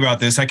talking about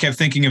this, I kept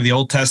thinking of the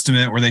Old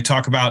Testament where they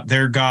talk about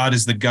their God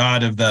is the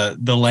God of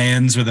the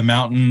lands or the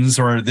mountains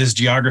or this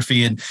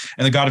geography, and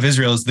the God of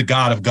Israel is the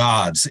God of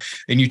gods.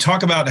 And you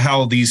talk about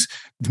how these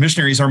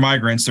missionaries are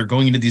migrants, they're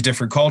going into these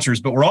different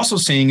cultures, but we're also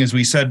seeing, as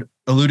we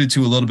alluded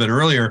to a little bit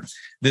earlier,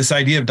 this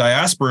idea of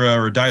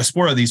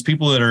diaspora, these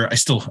people that are, I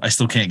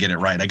still can't get it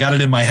right. I got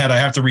it in my head. I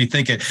have to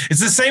rethink it. It's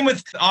the same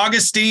with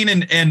Augustine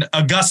and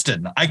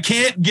Augustine. I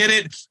can't get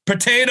it.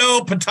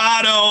 Potato,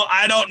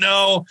 I don't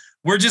know.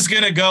 We're just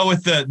going to go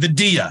with the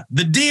dia,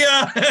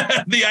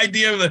 the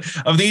idea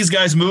of these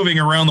guys moving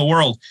around the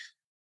world.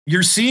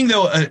 You're seeing,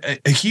 though,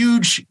 a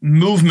huge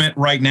movement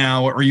right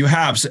now, or you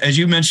have, as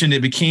you mentioned,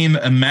 it became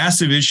a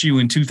massive issue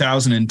in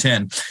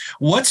 2010.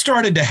 What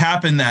started to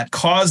happen that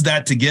caused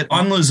that to get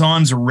on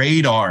Lausanne's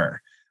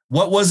radar?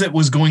 What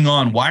was going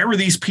on? Why were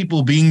these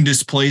people being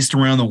displaced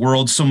around the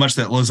world so much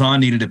that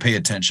Lausanne needed to pay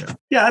attention?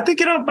 Yeah, I think,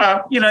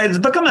 it's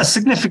become a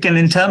significant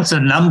in terms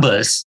of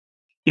numbers.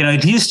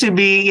 It used to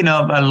be,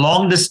 a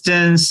long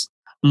distance,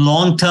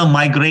 long-term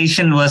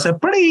migration was a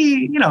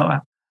pretty,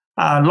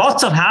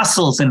 lots of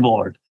hassles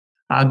involved.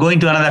 Going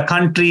to another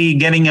country,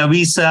 getting a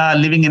visa,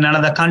 living in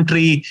another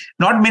country.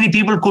 Not many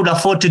people could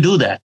afford to do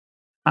that.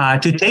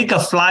 To take a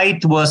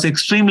flight was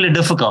extremely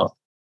difficult.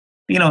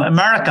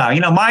 America,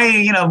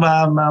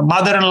 my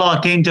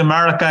mother-in-law came to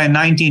America in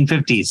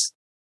 1950s.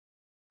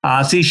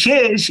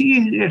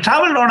 She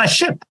traveled on a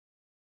ship.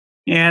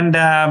 And,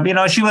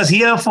 she was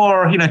here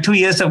for, 2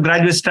 years of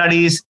graduate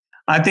studies.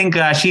 I think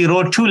she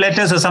wrote 2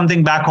 letters or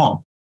something back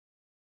home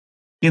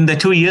in the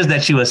 2 years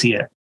that she was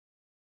here.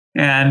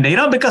 And,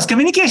 because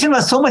communication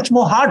was so much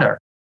more harder.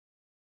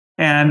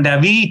 And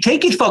we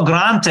take it for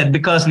granted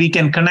because we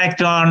can connect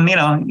on,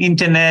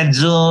 internet,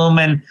 Zoom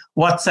and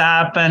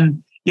WhatsApp.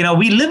 And,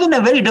 we live in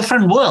a very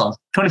different world,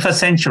 21st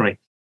century.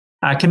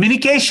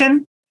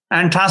 Communication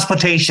and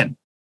transportation.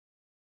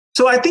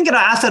 So I think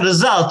as a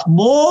result,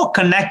 more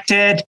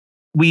connected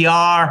we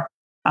are,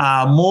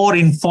 more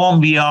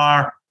informed we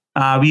are,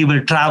 we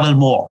will travel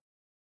more.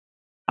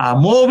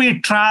 More we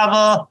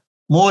travel,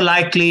 more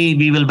likely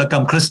we will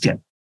become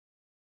Christian.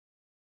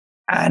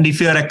 And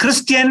if you're a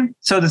Christian,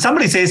 so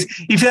somebody says,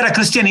 if you're a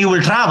Christian, you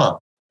will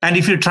travel. And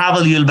if you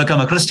travel, you'll become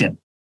a Christian.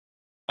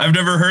 I've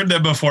never heard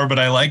that before, but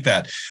I like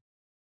that.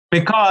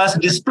 Because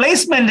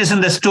displacement is in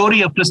the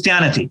story of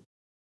Christianity.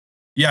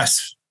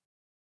 Yes.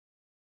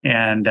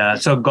 And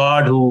so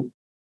God who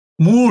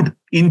moved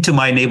into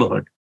my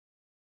neighborhood.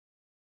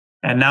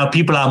 And now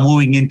people are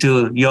moving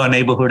into your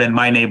neighborhood and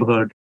my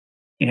neighborhood.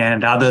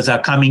 And others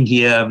are coming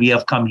here. We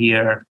have come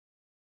here.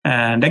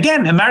 And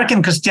again,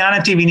 American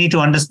Christianity, we need to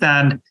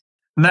understand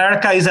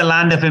America is a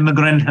land of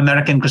immigrant.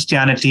 American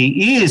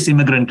Christianity is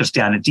immigrant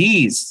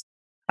Christianity,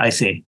 I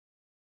say.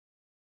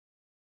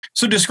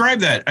 So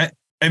describe that.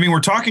 I mean, we're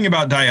talking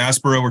about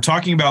diaspora. We're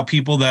talking about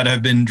people that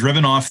have been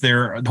driven off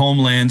their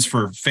homelands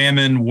for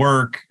famine,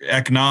 work,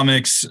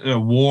 economics,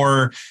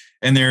 war,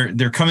 and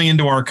they're coming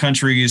into our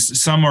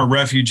countries. Some are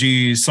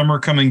refugees. Some are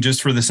coming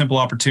just for the simple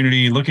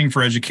opportunity, looking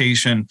for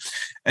education.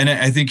 And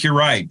I think you're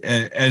right.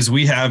 As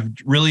we have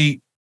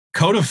really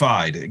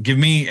codified,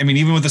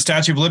 even with the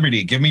Statue of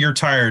Liberty, give me your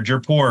tired,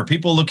 you're poor,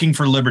 people looking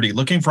for liberty,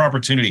 looking for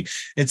opportunity.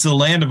 It's the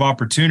land of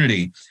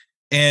opportunity.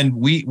 And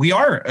we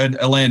are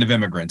a land of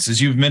immigrants. As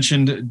you've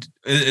mentioned,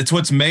 it's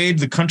what's made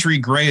the country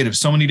great, of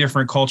so many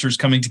different cultures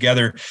coming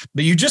together.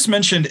 But you just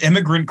mentioned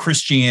immigrant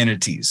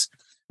Christianities.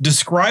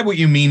 Describe what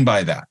you mean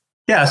by that.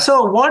 Yeah,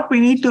 so what we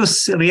need to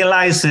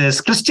realize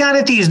is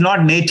Christianity is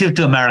not native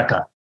to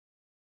America.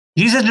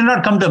 Jesus did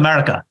not come to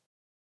America.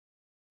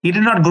 He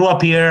did not grow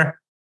up here,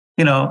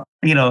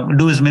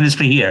 do his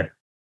ministry here.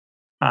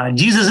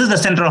 Jesus is the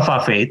center of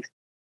our faith.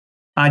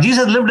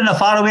 Jesus lived in a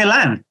faraway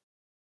land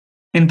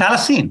in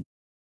Palestine.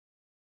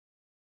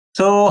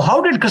 So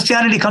how did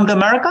Christianity come to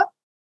America?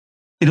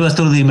 It was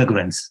through the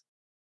immigrants.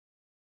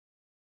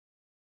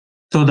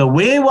 So the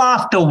wave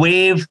after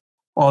wave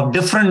of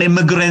different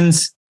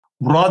immigrants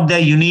brought their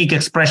unique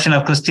expression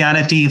of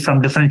Christianity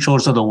from different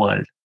shores of the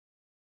world.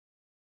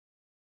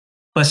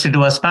 First it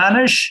was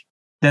Spanish,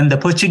 then the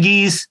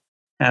Portuguese,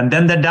 and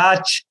then the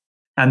Dutch,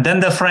 and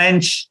then the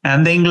French,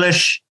 and the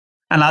English,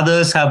 and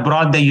others have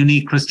brought their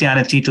unique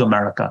Christianity to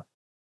America.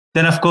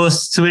 Then, of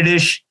course,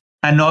 Swedish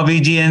and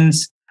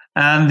Norwegians,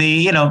 and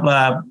the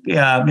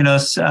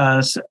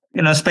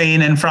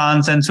Spain and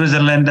France and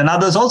Switzerland and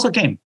others also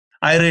came.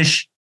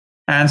 Irish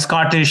and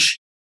Scottish,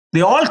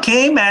 they all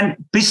came and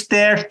pitched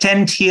their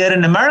tent here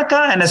in America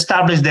and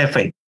established their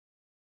faith.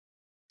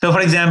 So, for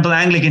example,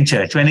 Anglican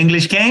Church, when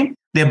English came,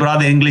 they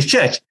brought the English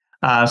Church.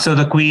 So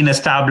the Queen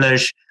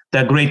established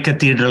the great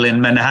cathedral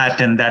in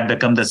Manhattan that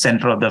became the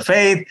center of the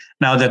faith.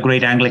 Now the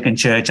great Anglican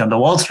Church on the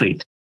Wall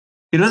Street.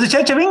 It was the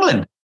Church of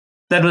England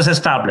that was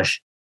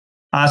established.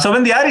 So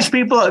when the Irish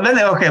people,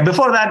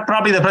 before that,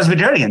 probably the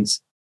Presbyterians.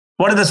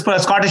 What did the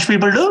Scottish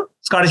people do?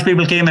 Scottish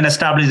people came and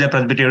established their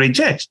Presbyterian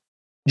church.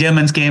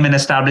 Germans came and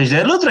established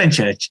their Lutheran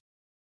church.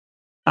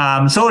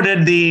 So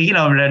did the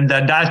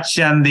Dutch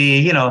and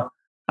the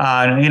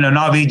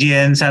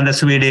Norwegians and the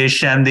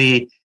Swedish and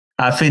the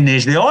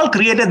Finnish. They all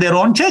created their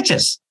own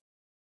churches.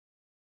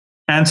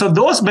 And so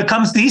those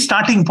becomes the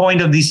starting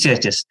point of these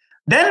churches.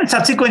 Then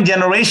subsequent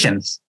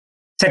generations,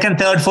 second,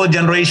 third, fourth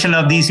generation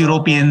of these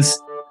Europeans,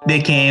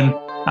 they came,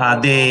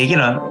 they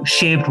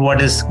shaped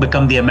what has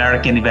become the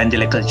American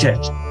evangelical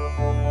church.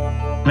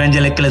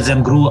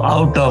 Evangelicalism grew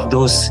out of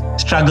those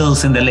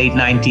struggles in the late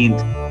 19th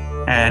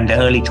and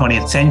early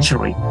 20th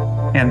century,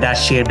 and that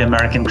shaped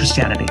American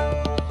Christianity.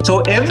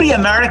 So every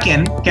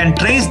American can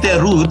trace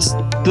their roots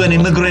to an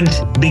immigrant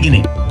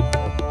beginning.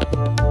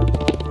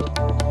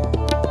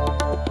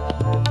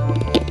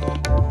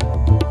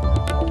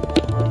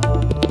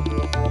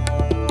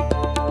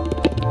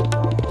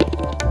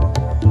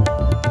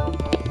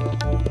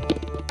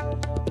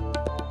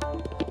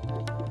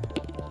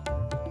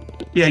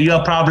 Yeah, you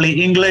are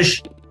probably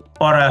English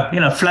or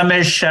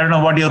Flemish. I don't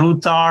know what your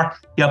roots are.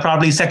 You're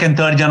probably second,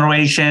 third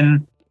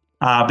generation.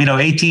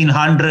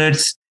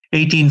 1800s,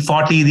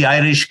 1840, the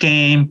Irish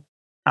came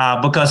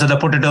because of the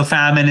potato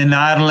famine in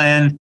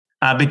Ireland.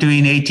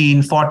 Between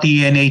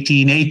 1840 and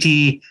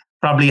 1880,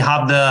 probably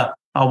half the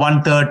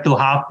 1/3 to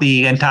half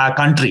the entire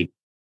country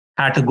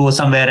had to go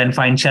somewhere and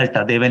find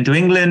shelter. They went to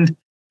England.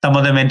 Some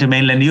of them went to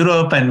mainland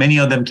Europe, and many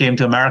of them came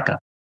to America.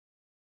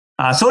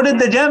 So did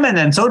the Germans,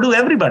 and so do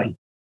everybody.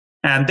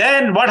 And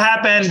then what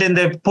happened in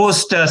the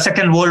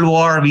post-Second World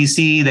War, we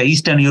see the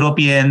Eastern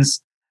Europeans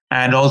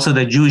and also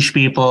the Jewish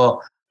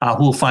people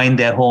who find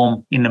their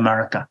home in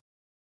America.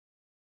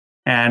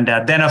 And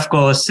then, of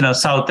course,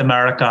 South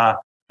America,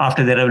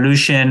 after the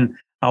revolution,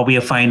 we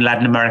find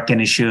Latin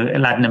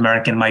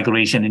American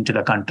migration into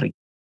the country.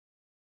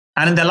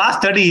 And in the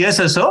last 30 years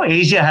or so,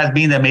 Asia has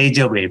been the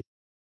major wave.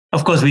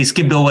 Of course, we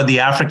skipped over the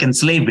African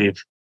slave wave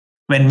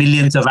when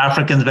millions of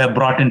Africans were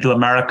brought into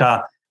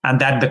America, and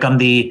that became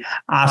the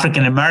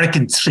African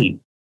American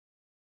stream.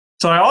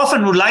 So I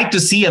often would like to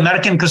see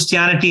American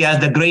Christianity as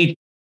the great,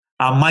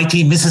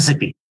 mighty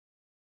Mississippi.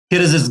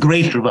 Here is this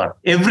great river.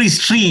 Every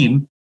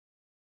stream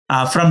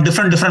from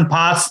different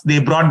parts, they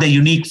brought the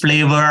unique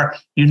flavor,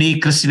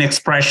 unique Christian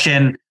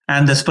expression,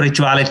 and the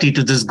spirituality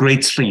to this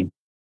great stream.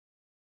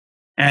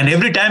 And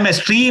every time a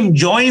stream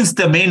joins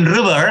the main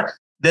river,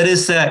 there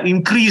is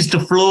increased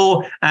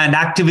flow and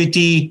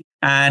activity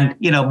and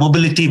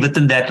mobility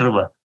within that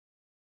river.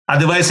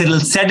 Otherwise, it'll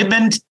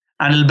sediment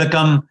and it'll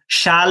become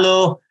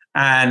shallow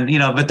and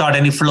without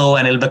any flow,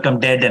 and it'll become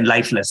dead and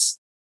lifeless.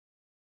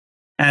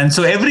 And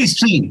so every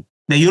stream,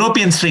 the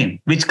European stream,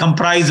 which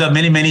comprise of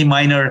many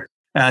minor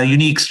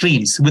unique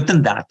streams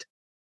within that,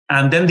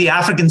 and then the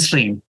African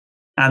stream,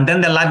 and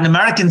then the Latin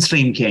American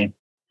stream came.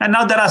 And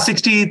now there are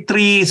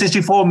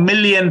 64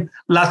 million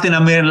Latin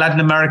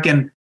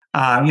American,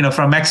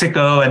 from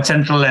Mexico and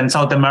Central and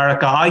South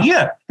America are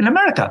here in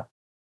America.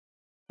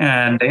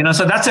 And,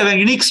 so that's a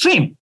unique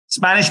stream.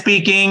 Spanish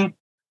speaking,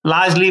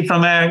 largely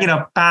from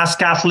a, past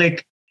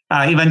Catholic,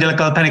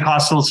 evangelical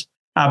Pentecostal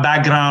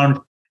background,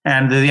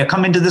 and they are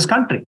coming to this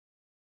country.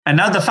 And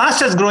now the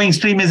fastest growing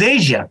stream is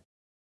Asia.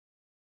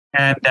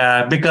 And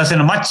because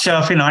much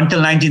of, until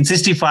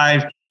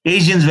 1965,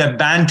 Asians were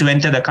banned to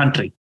enter the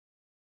country.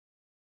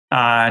 To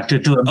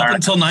America. Up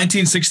until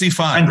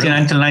 1965.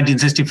 Until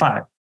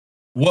 1965.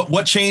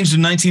 What changed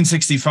in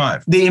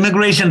 1965? The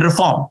immigration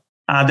reform.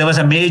 There was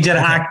a major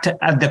act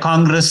at the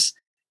Congress,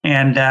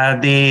 and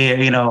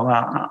they,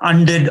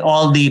 undid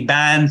all the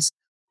bans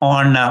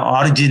on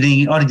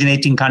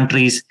originating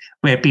countries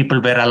where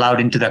people were allowed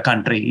into the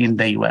country in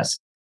the U.S.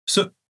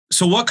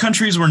 So what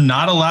countries were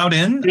not allowed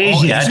in?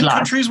 Asia Asian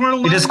countries weren't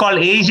allowed? It is called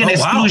Asian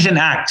Exclusion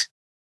Act.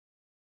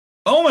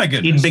 Oh my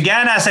goodness! It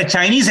began as a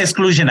Chinese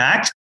Exclusion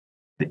Act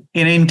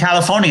in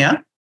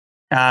California,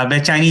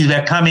 where Chinese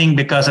were coming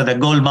because of the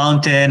Gold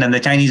Mountain and the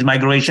Chinese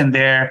migration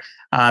there.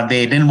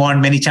 They didn't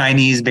want many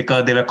Chinese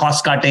because they were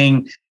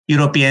cost-cutting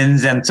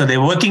Europeans, and so they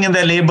were working in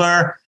the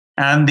labor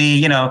and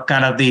the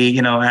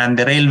and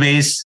the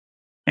railways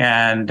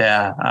and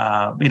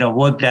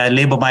worked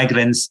labor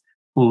migrants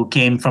who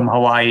came from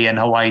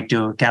Hawaii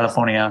to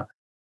California.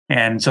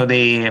 And so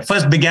they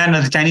first began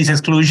as a Chinese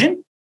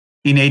exclusion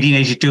in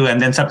 1882, and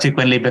then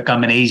subsequently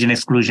become an Asian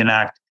Exclusion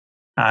Act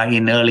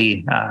in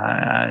early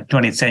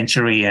 20th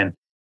century. And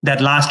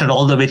that lasted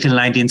all the way till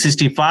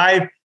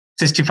 1965.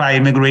 65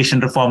 immigration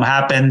reform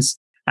happens,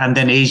 and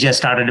then Asia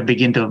started to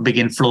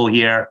begin flow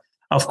here.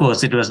 Of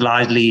course, it was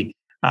largely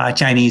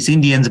Chinese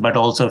Indians, but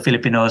also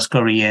Filipinos,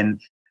 Korean,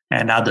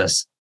 and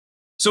others.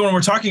 So when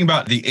we're talking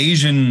about the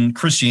Asian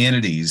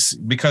Christianities,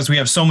 because we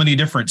have so many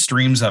different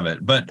streams of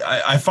it, but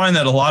I find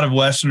that a lot of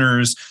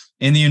Westerners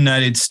in the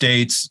United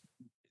States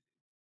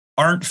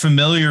aren't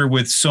familiar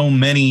with so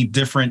many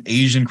different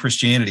Asian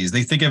Christianities.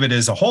 They think of it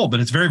as a whole,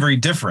 but it's very, very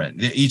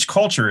different. Each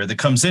culture that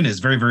comes in is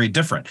very, very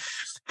different.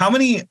 How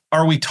many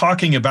are we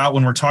talking about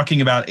when we're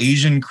talking about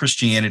Asian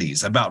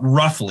Christianities? About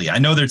roughly? I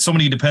know there's so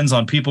many depends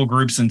on people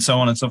groups and so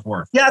on and so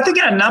forth. Yeah, I think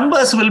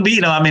numbers will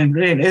be,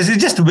 it's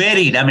just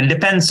varied. It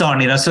depends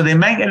on, so they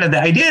make, the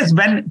idea is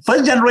when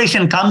first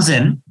generation comes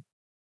in,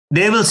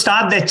 they will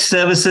start their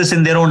services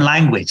in their own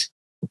language.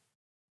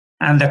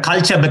 And the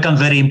culture becomes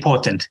very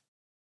important.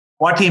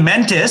 What he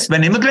meant is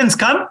when immigrants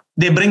come,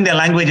 they bring their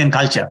language and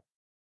culture.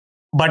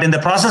 But in the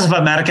process of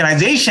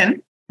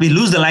Americanization, we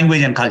lose the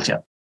language and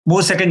culture.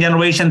 Most second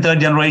generation, third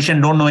generation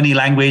don't know any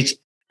language,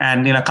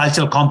 and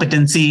cultural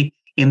competency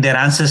in their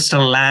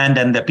ancestral land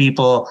and the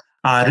people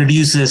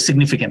reduces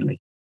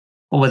significantly.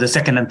 Over the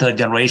second and third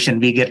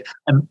generation, we get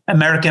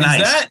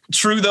Americanized. Is that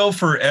true though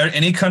for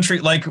any country?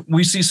 Like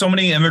we see so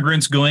many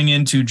immigrants going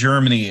into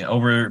Germany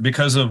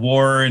because of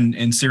war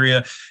in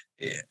Syria.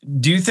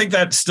 Do you think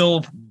that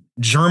still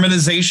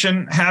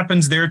Germanization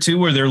happens there too,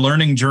 where they're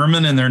learning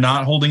German and they're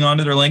not holding on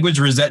to their language,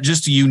 or is that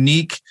just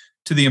unique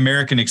to the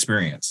American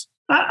experience?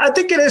 I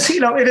think it is,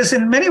 it is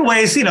in many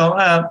ways,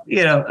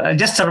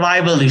 just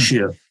survival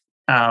issue.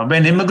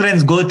 When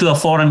immigrants go to a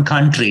foreign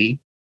country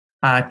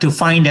to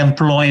find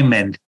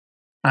employment,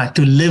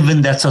 to live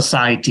in that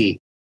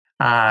society,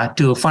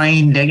 to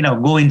find,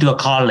 go into a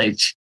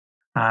college,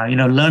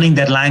 learning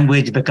that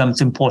language becomes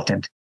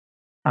important.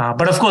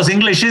 But of course,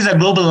 English is a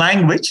global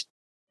language,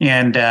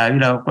 and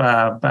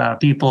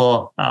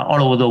people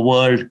all over the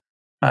world,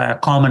 a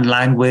common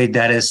language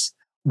that is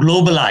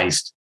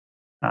globalized.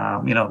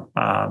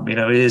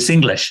 It is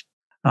English,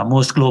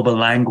 most global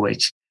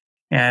language.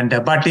 And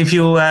but if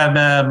you have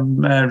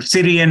a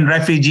Syrian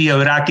refugee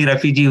or Iraqi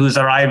refugee who's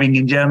arriving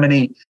in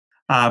Germany,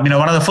 one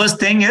of the first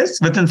thing is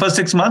within the first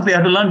 6 months they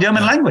have to learn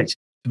German language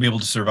to be able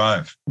to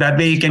survive. That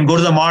way, you can go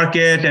to the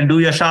market and do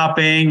your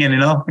shopping, and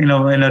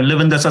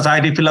live in the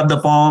society, fill up the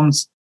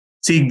forms,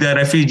 seek the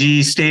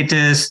refugee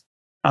status,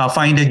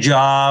 find a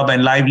job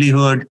and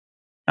livelihood.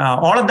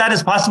 All of that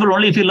is possible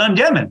only if you learn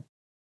German.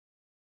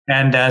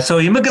 And so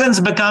immigrants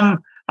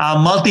become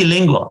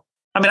multilingual.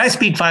 I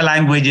speak 5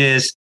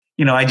 languages.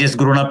 I just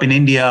grown up in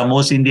India.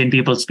 Most Indian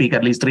people speak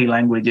at least 3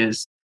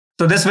 languages.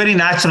 So this very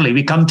naturally,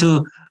 we come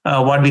to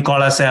what we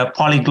call as a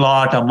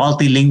polyglot or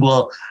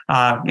multilingual,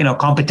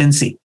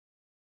 competency.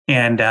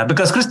 And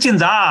because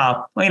Christians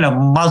are,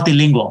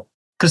 multilingual.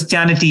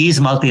 Christianity is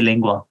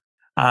multilingual.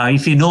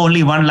 If you know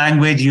only one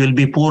language, you will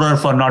be poorer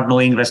for not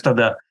knowing rest of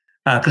the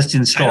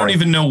Christian story. I don't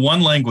even know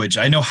one language.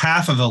 I know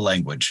half of a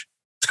language.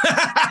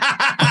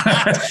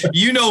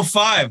 You know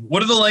 5.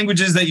 What are the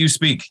languages that you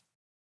speak?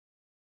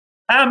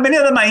 Many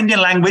of them are Indian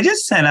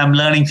languages, and I'm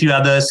learning a few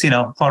others,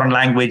 foreign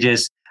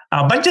languages.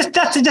 But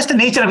that's just the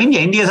nature of India.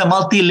 India is a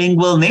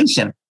multilingual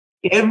nation.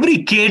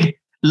 Every kid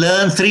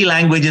learns 3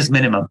 languages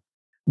minimum.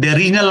 Their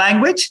regional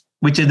language,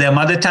 which is their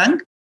mother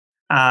tongue.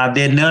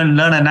 They learn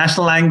a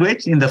national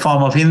language in the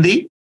form of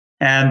Hindi,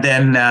 and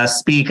then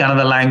speak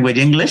another language,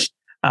 English,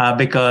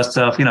 because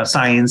of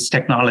science,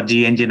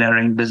 technology,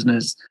 engineering,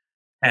 business,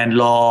 and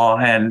law,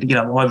 and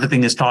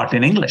everything is taught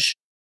in English.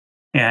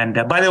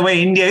 And by the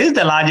way, India is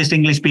the largest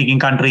English-speaking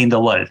country in the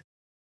world.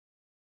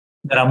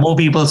 There are more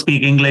people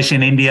speak English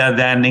in India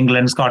than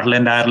England,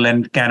 Scotland,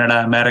 Ireland,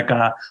 Canada,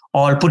 America,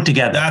 all put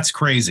together. That's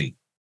crazy.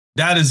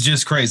 That is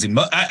just crazy.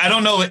 I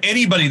don't know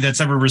anybody that's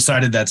ever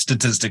recited that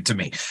statistic to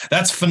me.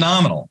 That's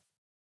phenomenal.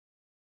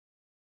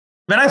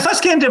 When I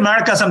first came to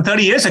America some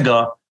 30 years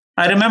ago,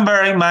 I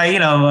remember my,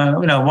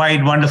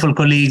 white, wonderful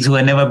colleagues who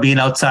had never been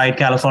outside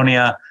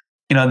California.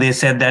 They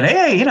said that,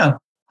 hey,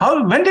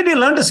 when did you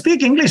learn to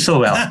speak English so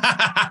well?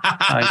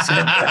 I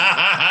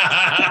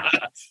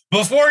said,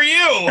 before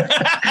you,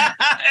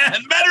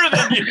 and better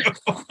than you.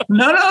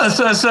 No.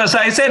 So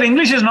I said,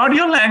 English is not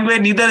your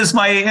language. Neither is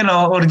my,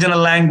 original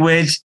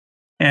language.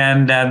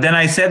 And then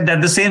I said that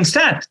the same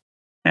stat.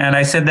 And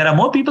I said, there are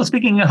more people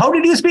speaking. How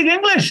did you speak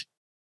English?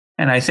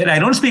 And I said, I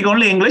don't speak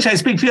only English. I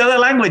speak few other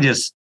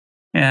languages.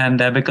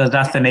 And because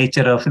that's the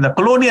nature of the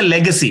colonial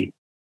legacy.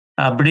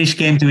 British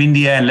came to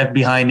India and left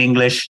behind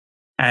English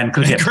and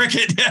cricket.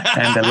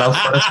 And the love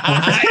for the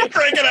sport.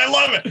 Cricket, I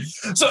love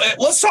it. So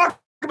let's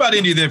talk about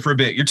India then for a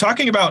bit. You're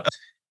talking about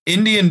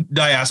Indian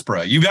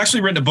diaspora. You've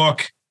actually written a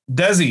book,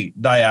 Desi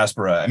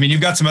Diaspora.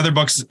 You've got some other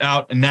books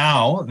out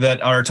now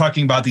that are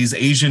talking about these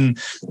Asian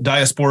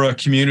diaspora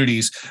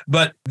communities.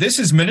 But this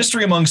is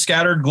Ministry Among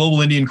Scattered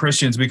Global Indian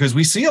Christians, because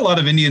we see a lot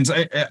of Indians.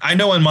 I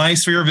know in my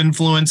sphere of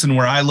influence and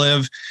where I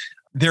live,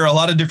 there are a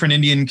lot of different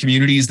Indian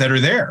communities that are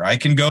there. I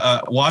can go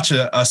watch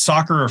a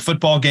soccer or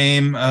football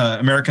game,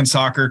 American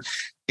soccer,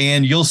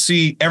 and you'll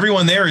see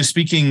everyone there is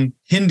speaking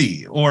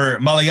Hindi or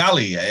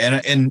Malayali.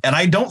 And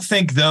I don't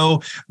think,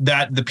 though,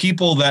 that the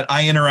people that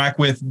I interact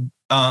with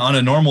on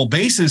a normal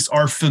basis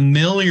are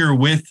familiar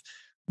with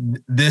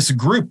this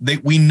group.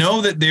 We know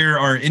that there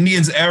are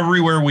Indians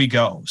everywhere we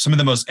go. Some of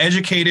the most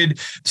educated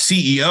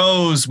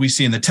CEOs we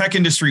see in the tech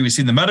industry, we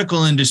see in the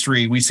medical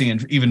industry, we see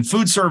in even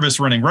food service,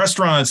 running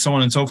restaurants, so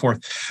on and so forth.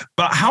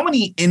 But how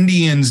many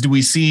Indians do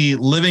we see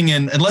living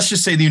in, and let's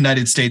just say the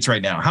United States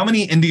right now? How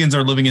many Indians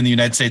are living in the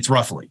United States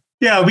roughly?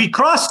 Yeah, we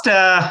crossed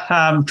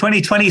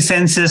 2020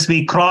 census,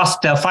 we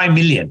crossed 5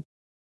 million.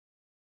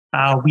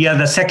 We are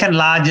the second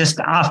largest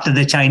after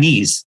the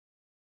Chinese.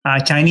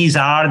 Chinese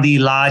are the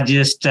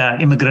largest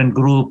immigrant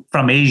group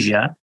from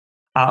Asia.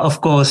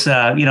 Of course,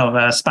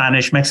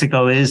 Spanish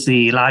Mexico is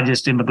the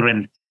largest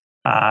immigrant,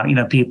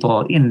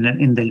 people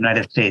in the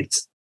United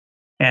States.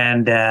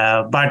 And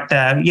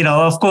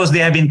of course, they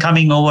have been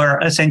coming over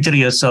a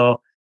century or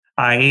so.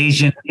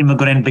 Asian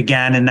immigrant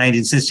began in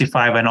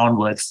 1965 and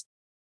onwards.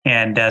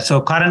 And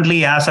so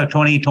currently, as of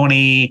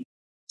 2020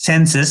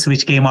 census,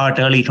 which came out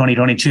early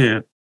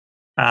 2022,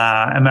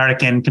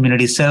 American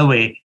Community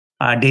Survey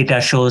data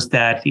shows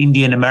that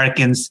Indian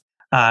Americans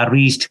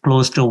reached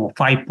close to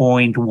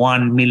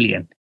 5.1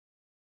 million.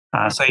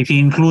 So if you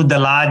include the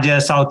larger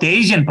South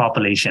Asian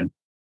population,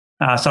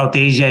 South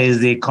Asia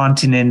is the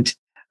continent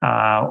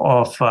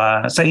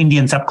of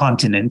Indian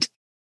subcontinent,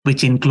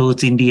 which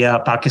includes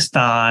India,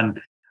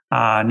 Pakistan,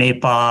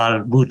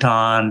 Nepal,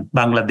 Bhutan,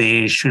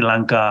 Bangladesh, Sri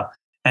Lanka,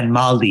 and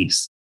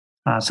Maldives.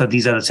 So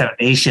these are the 7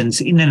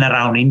 nations in and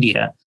around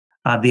India.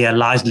 They are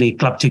largely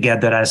clubbed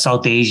together as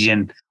South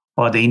Asian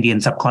or the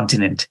Indian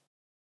subcontinent.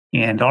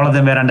 And all of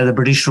them were under the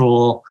British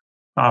rule.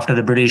 After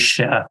the British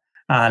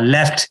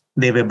left,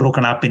 they were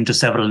broken up into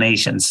several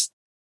nations.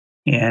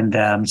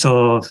 And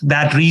so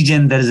that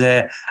region, there is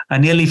a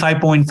nearly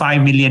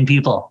 5.5 million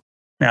people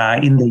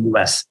in the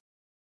US.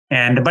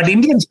 But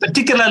Indians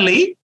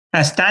particularly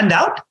stand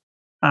out.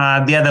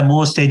 They are the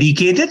most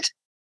educated,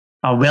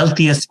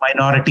 wealthiest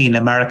minority in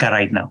America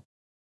right now.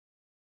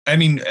 I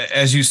mean,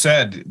 as you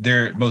said,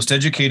 they're most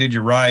educated.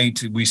 You're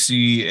right. We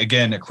see,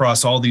 again,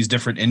 across all these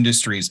different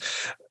industries.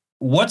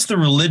 What's the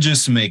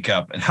religious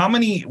makeup, and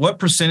what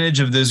percentage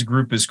of this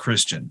group is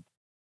Christian?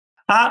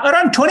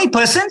 Around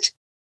 20%.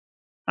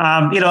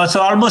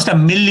 So almost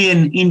 1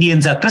 million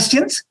Indians are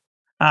Christians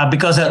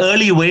because the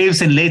early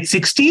waves in late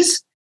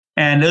 60s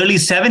and early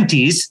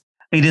 70s,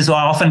 it is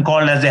often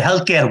called as the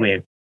healthcare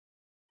wave.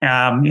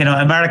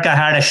 America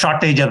had a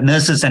shortage of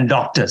nurses and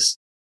doctors.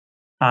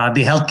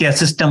 The healthcare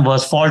system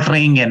was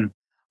faltering, and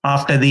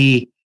after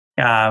there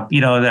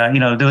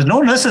was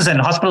no nurses, and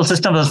hospital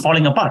system was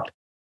falling apart.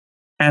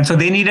 And so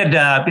they needed,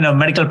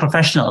 medical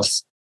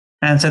professionals.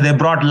 And so they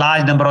brought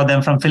large number of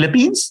them from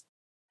Philippines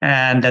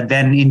and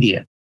then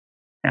India.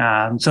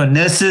 So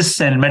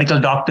nurses and medical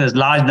doctors,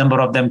 large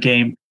number of them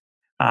came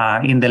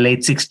in the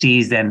late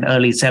 60s and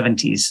early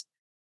 70s.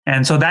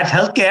 And so that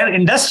healthcare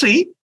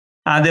industry,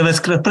 there was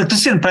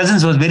Christian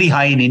presence was very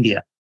high in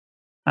India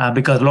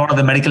because a lot of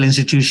the medical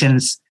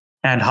institutions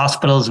and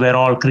hospitals were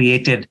all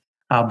created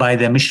by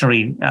the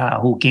missionary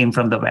who came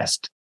from the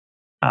West,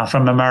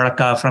 from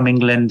America, from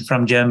England,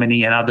 from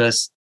Germany, and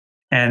others.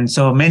 And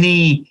so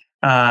many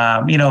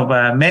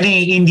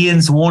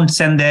Indians won't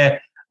send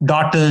their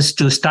daughters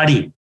to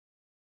study,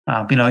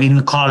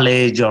 in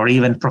college or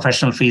even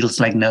professional fields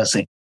like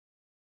nursing,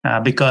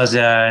 because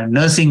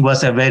nursing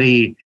was a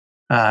very,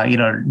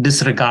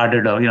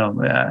 disregarded or,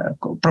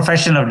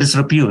 profession of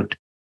disrepute.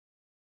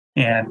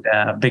 And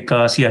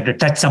because you have to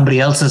touch somebody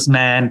else's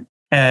man,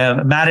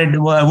 a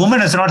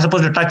woman is not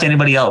supposed to touch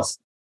anybody else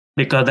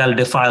because they'll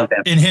defile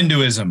them. In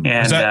Hinduism,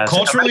 and, is that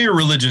culturally or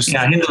religiously?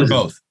 Yeah, Hinduism.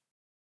 Both.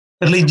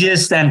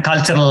 Religious and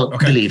cultural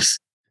beliefs.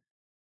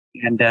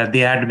 And they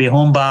had to be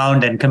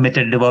homebound and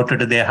committed, devoted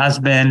to their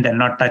husband and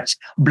not touch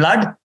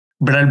blood.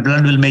 Blood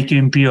will make you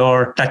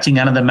impure. Touching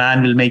another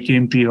man will make you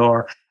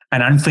impure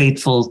and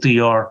unfaithful to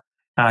your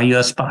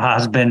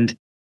husband.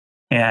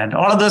 And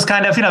all of those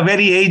kind of,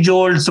 very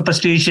age-old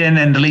superstition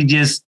and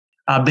religious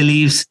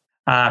beliefs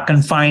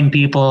confine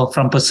people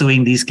from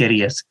pursuing these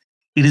careers.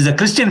 It is the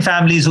Christian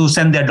families who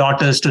send their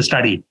daughters to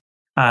study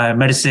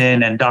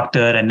medicine and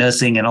doctor and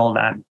nursing and all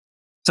that.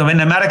 So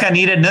when America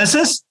needed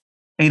nurses,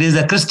 it is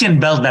a Christian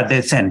belt that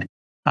they send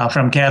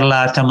from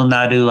Kerala, Tamil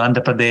Nadu,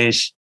 Andhra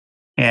Pradesh,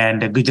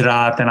 and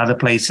Gujarat and other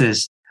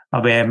places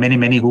where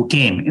many who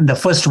came in the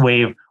first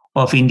wave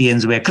of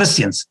Indians were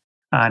Christians.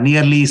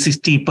 Nearly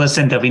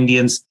 60% of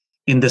Indians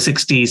in the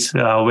 60s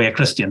were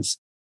Christians.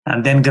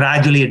 And then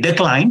gradually it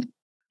declined.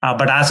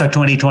 But as of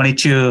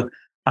 2022,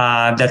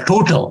 the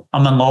total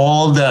among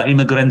all the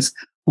immigrants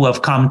who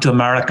have come to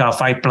America,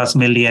 5+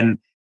 million,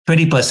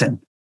 20%.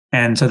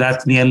 And so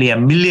that's nearly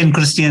 1 million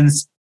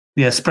Christians.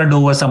 They are spread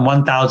over some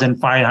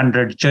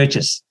 1,500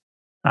 churches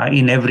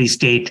in every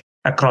state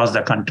across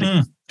the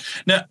country.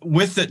 Now,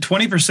 with the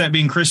 20%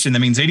 being Christian, that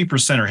means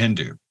 80% are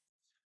Hindu.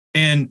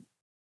 And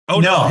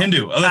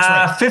Hindu. Oh,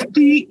 that's right.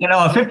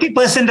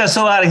 50% or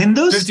so are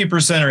Hindus.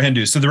 50% are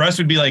Hindus. So the rest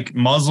would be like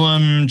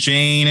Muslim,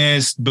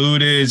 Jainist,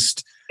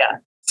 Buddhist,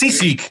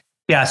 Sikh.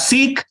 Yeah,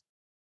 Sikh.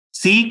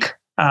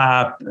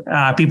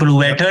 People who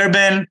wear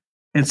turban.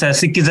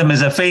 Sikhism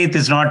is a faith.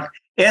 It's not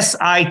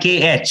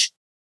SIKH.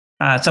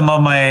 Some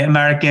of my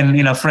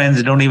American,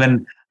 friends don't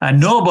even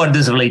know about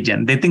this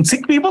religion. They think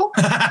Sikh people.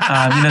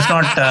 It's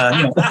not.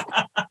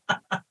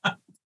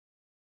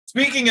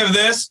 Speaking of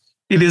this,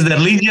 it is the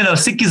religion of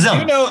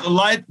Sikhism.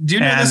 Do you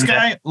know this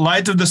guy,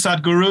 Light of the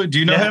Satguru? Do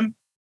you know him?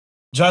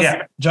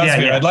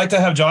 Jasveer. I'd like to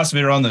have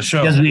Jasveer on the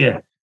show.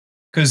 Jasveer.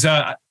 Because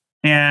so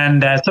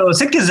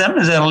Sikhism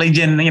is a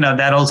religion,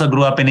 that also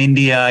grew up in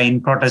India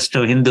in protest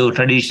to Hindu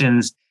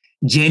traditions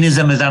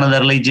Jainism is another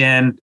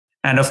religion.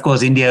 And of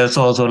course, India is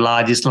also a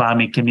large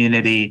Islamic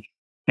community,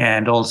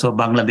 and also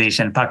Bangladesh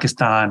and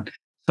Pakistan.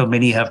 So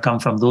many have come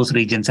from those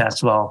regions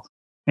as well.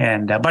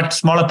 And but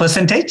smaller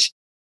percentage.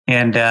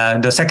 And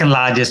the second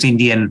largest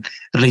Indian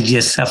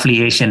religious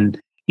affiliation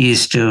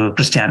is to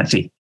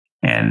Christianity,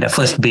 and the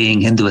first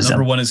being Hinduism.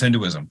 Number one is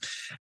Hinduism.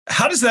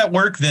 How does that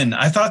work then?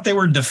 I thought they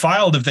were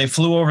defiled if they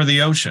flew over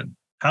the ocean.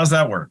 How's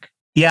that work?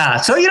 Yeah.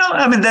 So,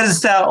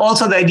 there's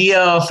also the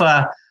idea of,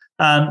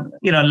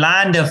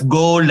 land of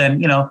gold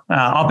and,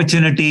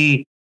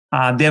 opportunity.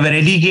 They were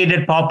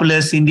educated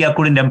populace. India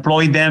couldn't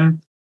employ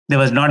them. There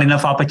was not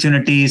enough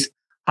opportunities.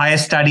 Higher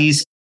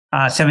studies,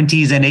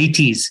 70s and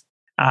 80s.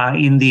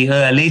 In the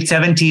late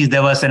 70s,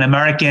 there was an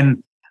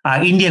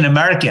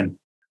Indian-American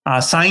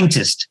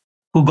scientist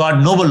who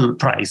got Nobel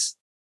Prize.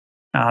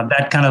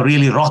 That kind of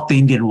really rocked the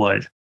Indian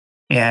world.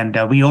 And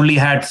we only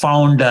had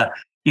found,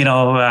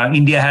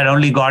 India had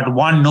only got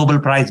one Nobel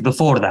Prize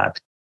before that.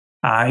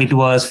 It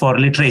was for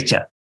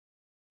literature.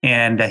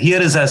 And here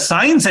is a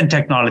science and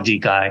technology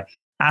guy,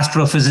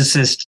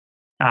 astrophysicist,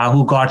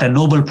 who got a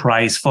Nobel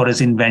Prize for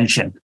his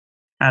invention.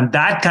 And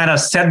that kind of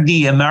set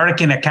the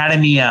American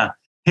academia.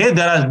 Hey,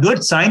 there are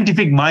good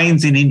scientific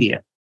minds in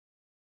India,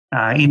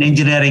 in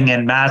engineering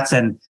and maths.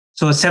 And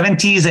so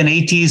 70s and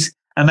 80s,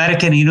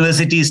 American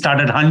universities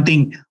started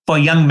hunting for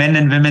young men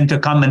and women to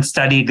come and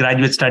study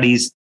graduate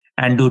studies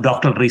and do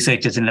doctoral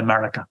researches in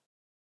America.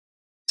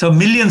 So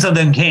millions of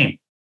them came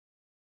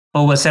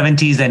over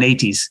 70s and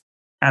 80s,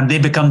 and they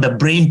become the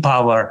brain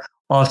power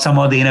of some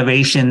of the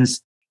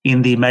innovations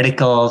in the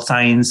medical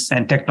science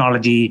and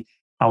technology,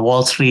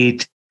 Wall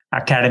Street,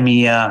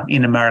 academia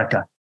in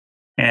America.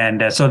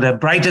 And so the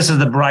brightest of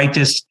the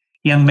brightest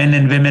young men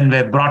and women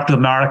were brought to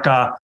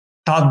America,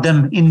 taught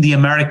them in the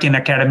American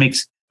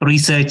academics,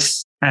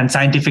 research and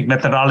scientific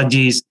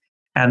methodologies,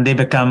 and they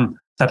become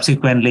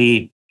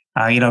subsequently,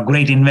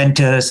 great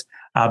inventors,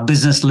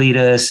 business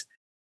leaders,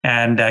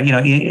 and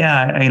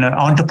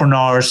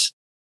entrepreneurs.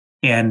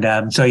 And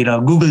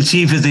Google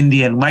chief is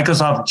Indian,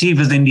 Microsoft chief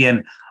is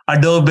Indian,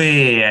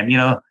 Adobe, and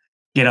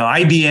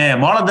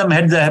IBM. All of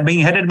them being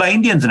headed by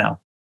Indians now.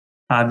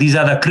 These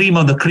are the cream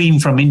of the cream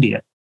from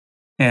India,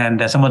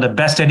 and some of the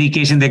best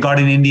education they got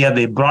in India,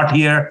 they brought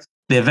here.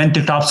 They went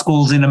to top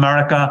schools in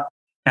America,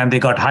 and they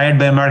got hired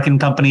by American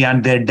company,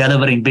 and they're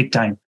delivering big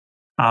time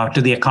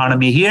to the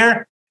economy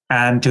here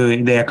and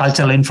to their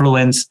cultural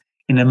influence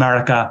in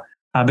America,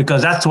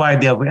 because that's why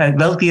they're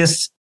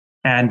wealthiest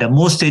and the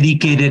most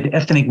educated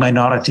ethnic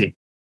minority,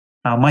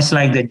 much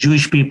like the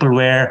Jewish people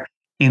were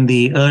in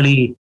the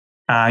early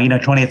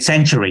 20th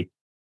century.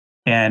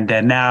 And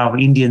now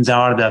Indians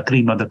are the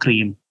cream of the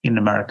cream in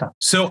America.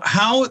 So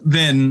how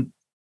then,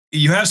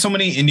 you have so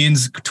many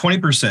Indians,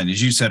 20%,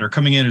 as you said, are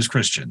coming in as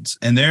Christians,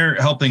 and they're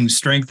helping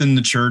strengthen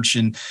the church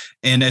and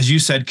as you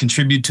said,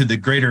 contribute to the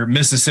greater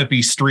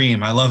Mississippi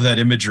stream. I love that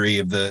imagery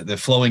of the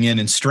flowing in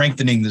and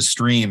strengthening the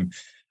stream,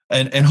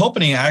 and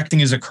hoping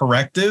acting as a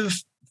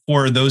corrective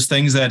for those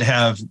things that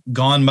have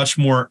gone much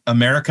more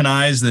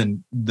Americanized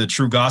than the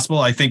true gospel.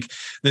 I think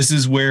this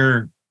is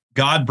where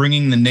God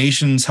bringing the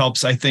nations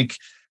helps,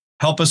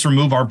 help us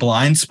remove our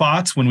blind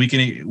spots when we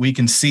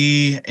can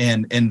see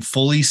and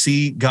fully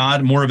see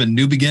God, more of a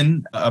new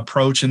begin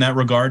approach in that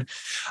regard.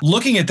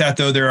 Looking at that,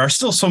 though, there are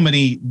still so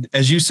many,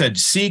 as you said,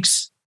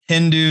 Sikhs,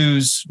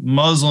 Hindus,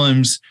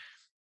 Muslims.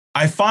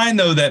 I find,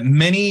 though, that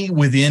many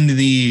within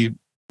the,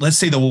 let's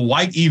say, the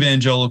white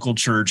evangelical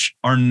church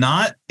are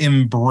not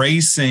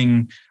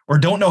embracing or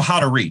don't know how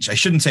to reach. I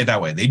shouldn't say it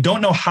that way. They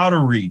don't know how to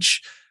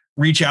reach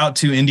out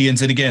to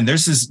Indians. And again,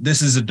 this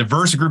is a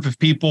diverse group of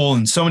people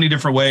in so many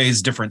different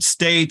ways, different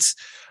states,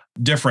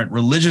 different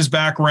religious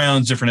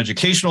backgrounds, different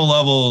educational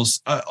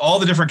levels, all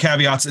the different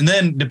caveats. And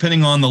then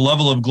depending on the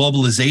level of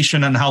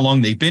globalization and how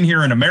long they've been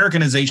here and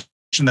Americanization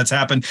that's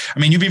happened. I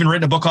mean, you've even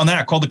written a book on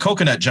that called The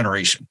Coconut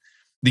Generation.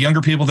 The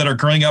younger people that are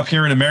growing up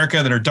here in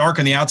America that are dark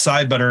on the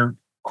outside, but are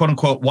quote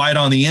unquote white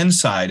on the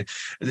inside.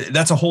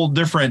 That's a whole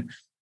different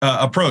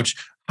approach.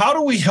 How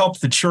do we help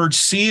the church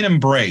see and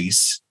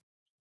embrace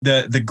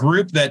the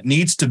group that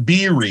needs to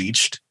be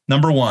reached,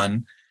 number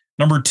one?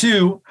 Number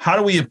two, how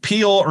do we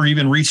appeal or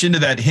even reach into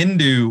that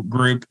Hindu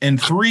group?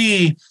 And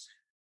three,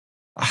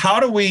 how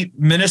do we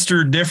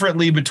minister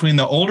differently between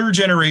the older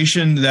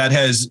generation that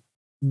has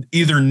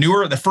either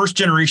newer, the first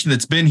generation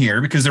that's been here,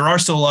 because there are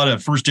still a lot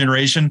of first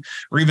generation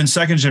or even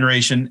second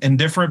generation, and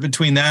different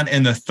between that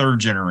and the third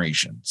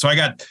generation? So I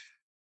got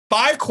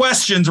 5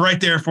 questions right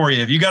there for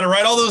you. If you got to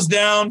write all those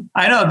down.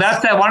 I know,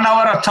 that's the 1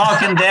 hour of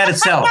talk in there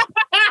itself.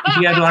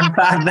 You have to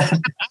unpack that.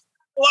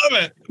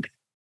 Love it.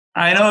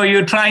 I know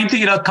you're trying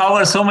to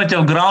cover so much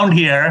of ground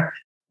here.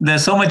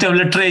 There's so much of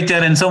literature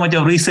and so much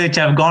of research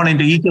have gone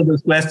into each of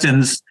those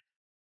questions.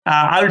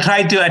 I'll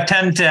try to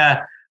attempt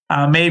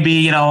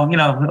maybe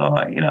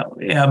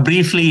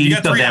briefly. You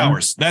got 3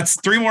 hours. That's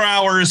 3 more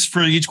hours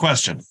for each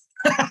question.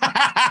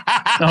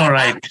 All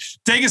right,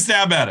 take a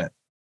stab at it.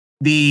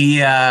 The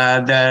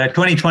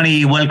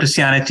 2020 World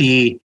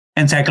Christianity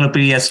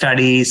Encyclopedia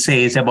study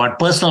says about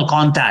personal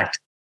contact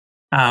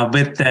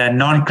with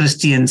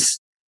non-Christians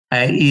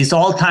is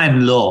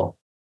all-time low.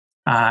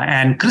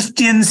 And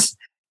Christians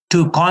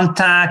to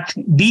contact,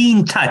 be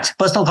in touch,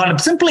 personal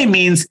contact simply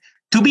means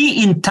to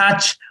be in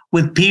touch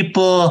with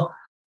people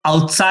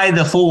outside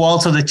the four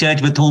walls of the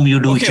church with whom you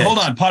do church. Okay, hold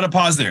on.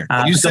 Pause there.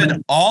 You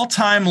said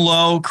all-time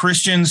low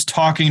Christians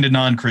talking to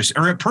non-Christians,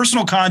 or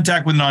personal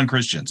contact with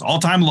non-Christians.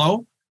 All-time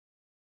low?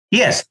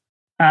 Yes.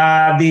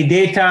 The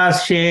data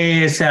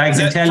shares, I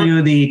can tell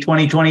you the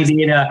 2020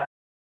 data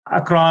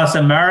across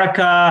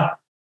America.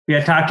 We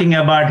are talking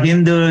about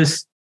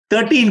Hindus.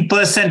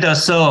 13% or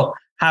so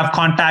have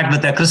contact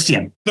with a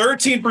Christian.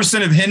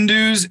 13% of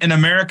Hindus in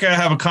America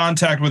have a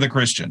contact with a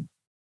Christian.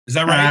 Is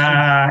that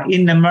right?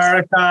 In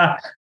America,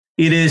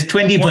 it is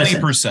 20%.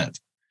 20%.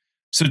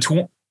 So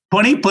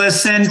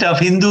 20% of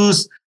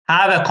Hindus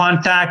have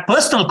a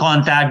personal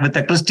contact with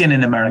a Christian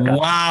in America.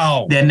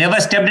 Wow. They never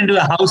stepped into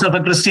a house of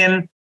a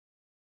Christian.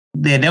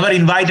 They never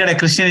invited a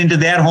Christian into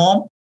their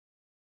home.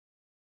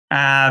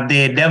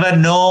 They never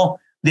know.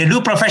 They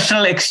do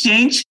professional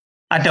exchange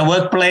at a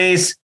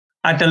workplace,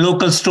 at a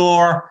local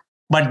store,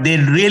 but they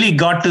really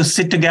got to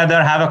sit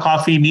together, have a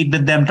coffee, meet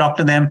with them, talk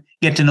to them,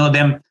 get to know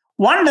them.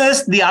 One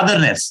is the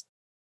otherness.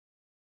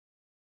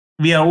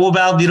 We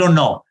don't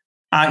know.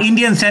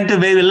 Indians tend to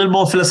be a little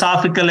more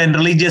philosophical and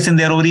religious in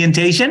their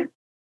orientation.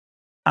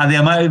 They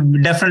are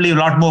definitely a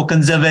lot more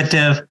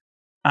conservative,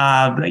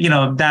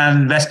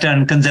 than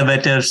Western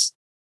conservatives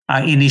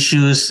in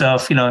issues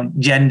of,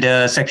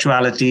 gender,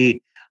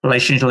 sexuality,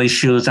 relational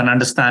issues, and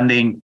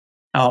understanding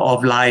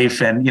of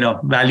life and,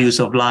 values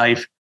of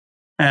life.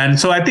 And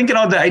so I think,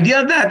 the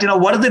idea that,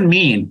 what does it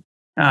mean?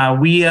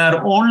 We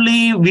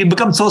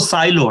become so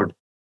siloed.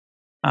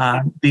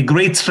 The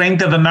great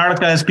strength of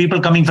America is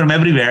people coming from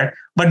everywhere,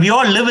 but we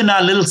all live in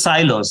our little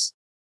silos.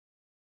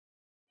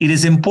 It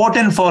is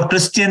important for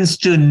Christians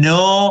to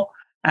know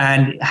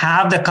and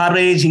have the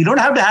courage. You don't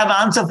have to have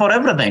an answer for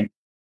everything,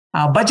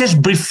 but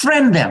just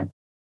befriend them.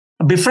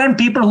 Befriend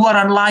people who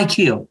are unlike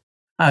you.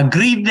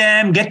 Greet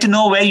them, get to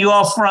know where you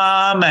are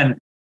from and,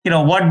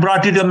 what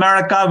brought you to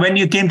America, when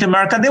you came to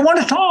America. They want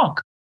to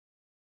talk.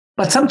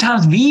 But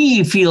sometimes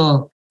we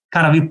feel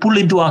we pull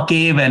into our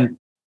cave and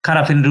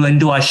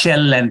into our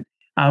shell, and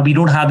we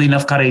don't have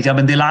enough courage. I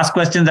mean, they'll ask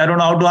questions I don't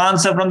know how to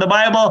answer from the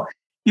Bible.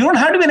 You don't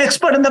have to be an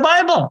expert in the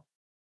Bible.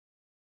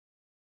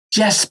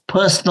 Just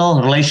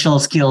personal relational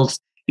skills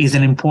is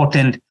an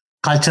important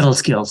cultural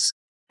skills.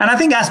 And I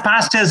think as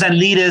pastors and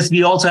leaders,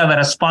 we also have a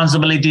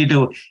responsibility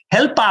to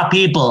help our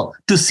people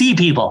to see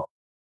people.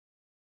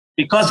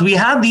 Because we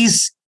have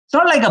these, it's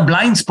not like a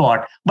blind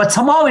spot, but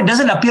somehow it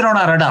doesn't appear on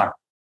our radar.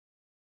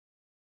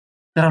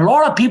 There are a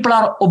lot of people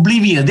are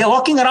oblivious. They're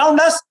walking around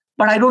us,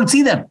 but I don't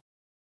see them.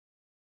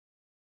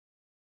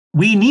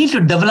 We need to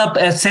develop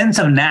a sense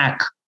of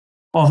knack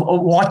of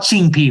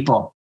watching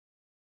people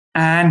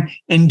and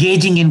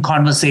engaging in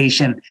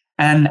conversation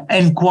and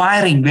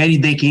inquiring where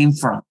they came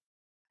from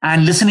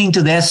and listening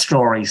to their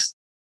stories.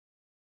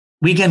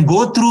 We can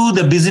go through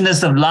the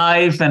busyness of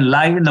life and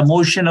life in the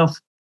motion of,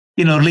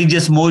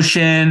 religious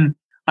motion.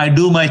 I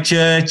do my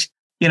church,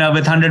 with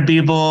 100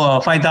 people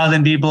or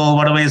 5,000 people,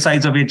 whatever the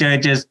size of your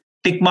church is,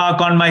 tick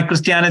mark on my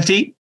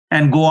Christianity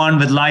and go on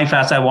with life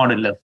as I want to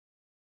live.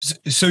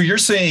 So you're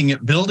saying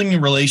building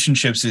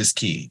relationships is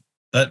key,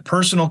 that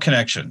personal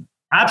connection.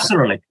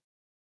 Absolutely.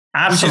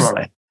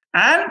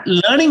 And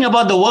learning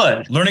about the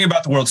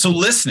world. So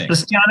listening.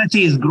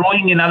 Christianity is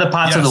growing in other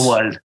parts of the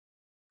world.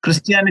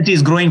 Christianity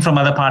is growing from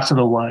other parts of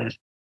the world.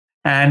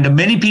 And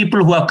many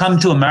people who have come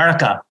to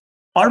America,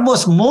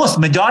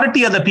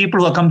 majority of the people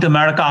who have come to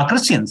America are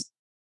Christians.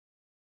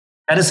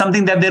 That is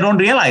something that they don't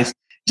realize.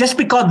 Just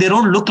because they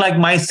don't look like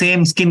my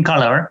same skin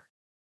color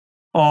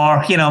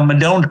or,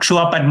 don't show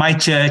up at my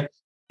church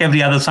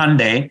every other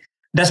Sunday,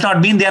 does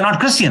not mean they are not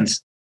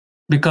Christians.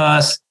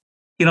 Because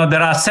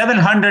there are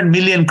 700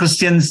 million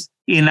Christians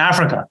in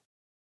Africa,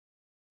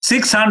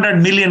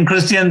 600 million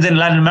Christians in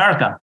Latin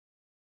America.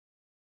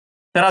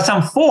 There are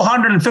some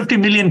 450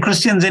 million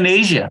Christians in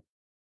Asia.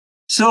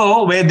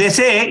 So where they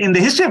say in the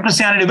history of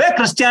Christianity, where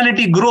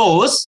Christianity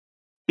grows,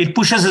 it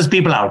pushes its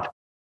people out.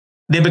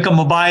 They become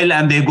mobile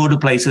and they go to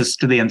places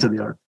to the ends of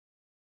the earth.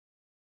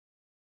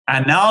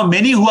 And now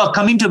many who are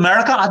coming to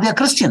America they're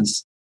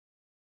Christians.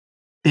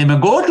 They may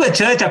go to a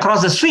church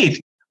across the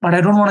street, but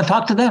I don't want to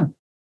talk to them.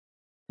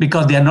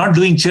 Because they are not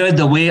doing church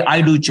the way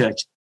I do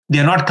church. They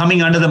are not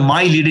coming under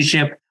my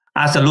leadership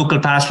as a local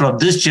pastor of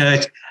this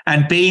church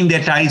and paying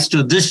their tithes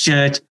to this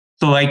church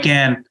so I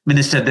can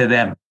minister to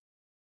them.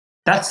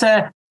 That's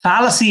a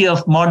fallacy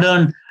of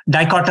modern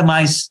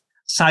dichotomized,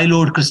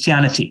 siloed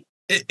Christianity.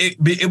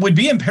 It would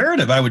be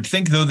imperative, I would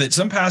think, though, that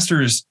some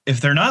pastors, if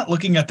they're not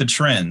looking at the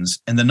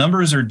trends and the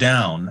numbers are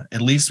down,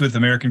 at least with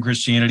American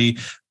Christianity,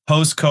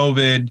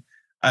 post-COVID,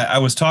 I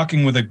was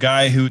talking with a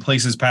guy who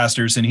places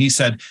pastors, and he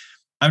said,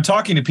 I'm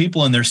talking to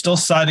people and they're still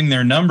citing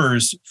their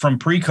numbers from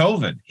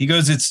pre-COVID. He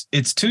goes,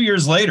 it's 2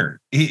 years later.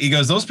 He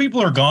goes, those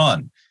people are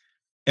gone.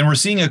 And we're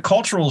seeing a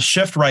cultural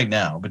shift right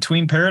now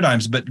between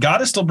paradigms, but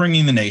God is still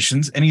bringing the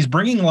nations and he's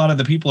bringing a lot of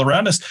the people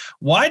around us.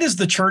 Why does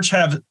the church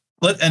have,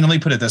 and let me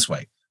put it this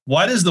way.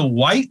 why does the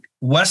white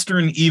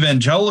Western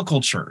evangelical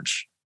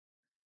church,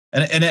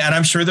 and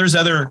I'm sure there's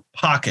other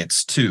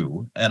pockets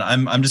too, and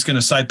I'm just going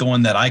to cite the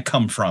one that I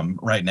come from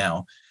right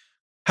now,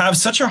 have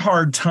such a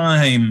hard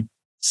time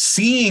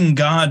seeing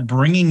God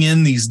bringing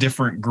in these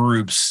different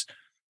groups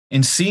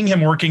and seeing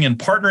him working and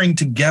partnering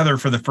together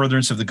for the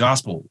furtherance of the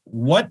gospel?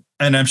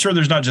 And I'm sure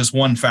there's not just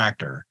one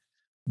factor,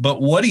 but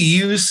what do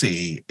you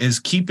see is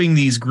keeping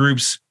these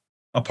groups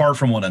apart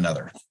from one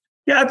another?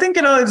 Yeah, I think,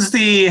 it's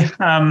the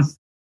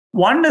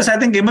one is, I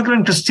think,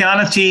 immigrant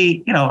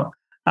Christianity,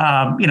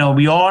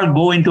 we all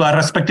go into our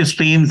respective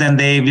streams and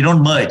we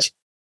don't merge.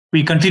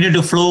 We continue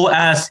to flow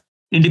as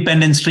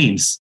independent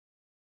streams.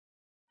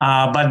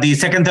 But the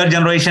second, third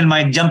generation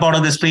might jump out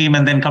of the stream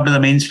and then come to the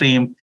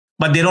mainstream,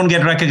 but they don't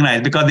get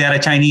recognized because they are a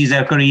Chinese,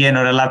 a Korean,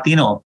 or a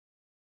Latino.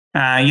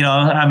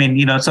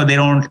 So they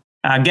don't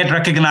get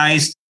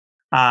recognized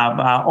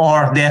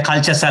or their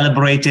culture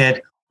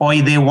celebrated, or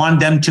they want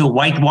them to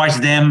whitewash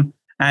them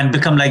and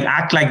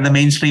act like the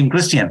mainstream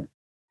Christian,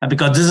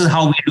 because this is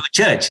how we do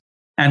church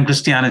and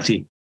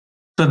Christianity.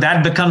 So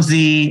that becomes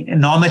the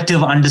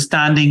normative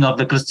understanding of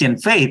the Christian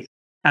faith,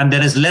 and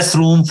there is less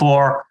room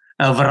for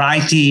a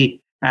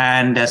variety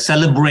and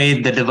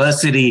celebrate the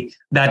diversity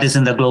that is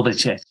in the global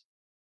church.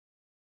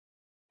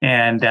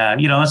 And, I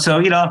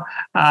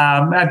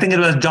think it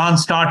was John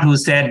Stott who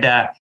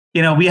said,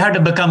 we have to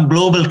become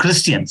global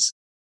Christians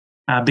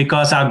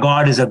because our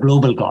God is a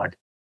global God.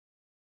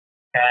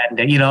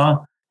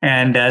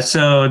 And,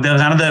 so there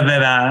was another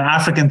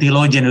African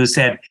theologian who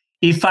said,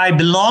 if I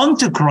belong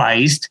to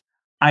Christ,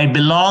 I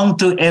belong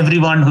to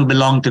everyone who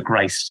belongs to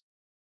Christ.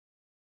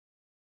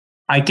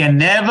 I can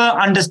never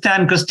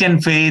understand Christian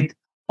faith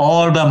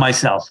all by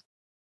myself.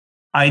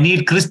 I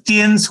need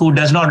Christians who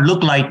does not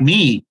look like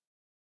me,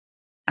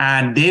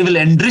 and they will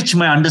enrich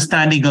my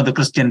understanding of the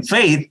Christian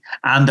faith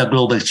and the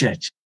global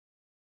church.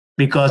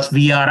 Because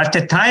we are at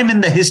a time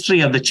in the history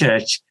of the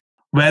church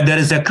where there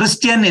is a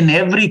Christian in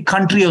every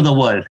country of the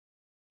world,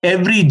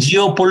 every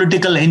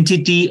geopolitical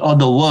entity of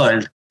the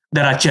world,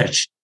 there are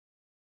church.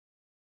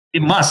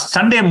 It must.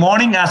 Sunday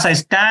morning, as I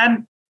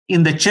stand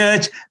in the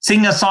church,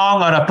 sing a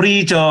song or a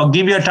preach or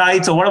give your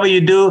tithes or whatever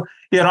you do,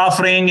 your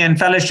offering and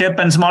fellowship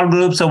and small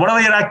groups or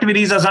whatever your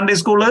activities or Sunday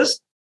school is,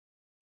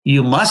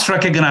 you must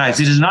recognize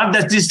it is not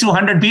that these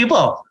 200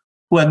 people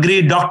who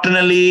agree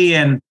doctrinally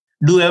and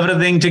do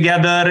everything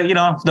together,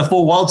 the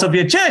four walls of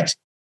your church.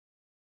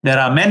 There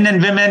are men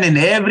and women in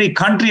every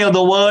country of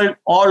the world,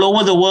 all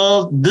over the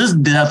world. This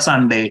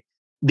Sunday,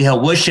 they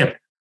have worshiped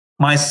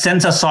my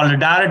sense of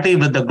solidarity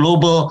with the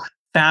global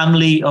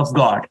family of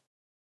God.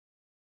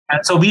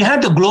 And so we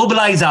had to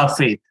globalize our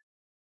faith.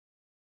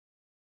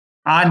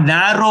 Our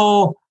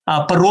narrow,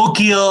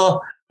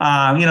 parochial,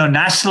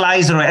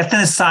 nationalized or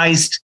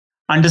ethnicized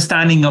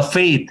understanding of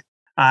faith,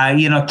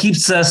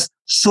 keeps us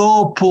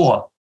so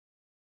poor.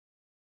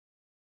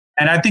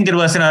 And I think it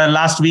was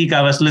last week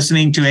I was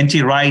listening to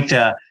N.T. Wright,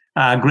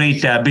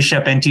 great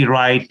Bishop N.T.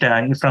 Wright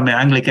from an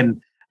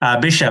Anglican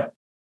bishop.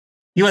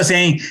 He was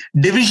saying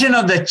division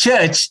of the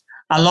church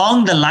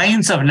along the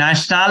lines of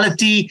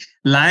nationality,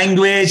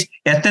 language,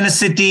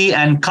 ethnicity,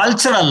 and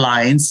cultural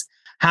lines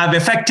have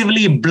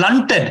effectively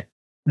blunted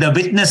the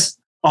witness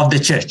of the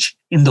church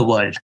in the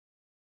world.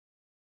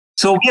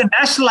 So we have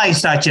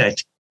nationalized our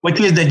church, which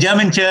is the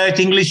German church,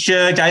 English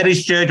church,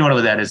 Irish church,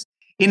 whatever that is.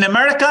 In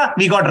America,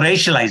 we got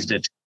racialized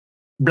it.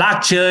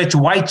 Black church,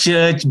 white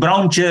church,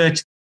 brown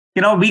church.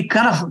 We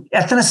kind of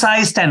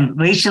ethnicized and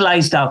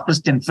racialized our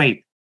Christian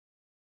faith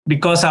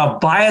because our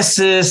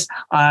biases,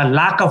 our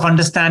lack of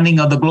understanding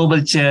of the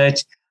global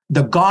church,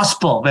 the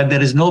gospel, where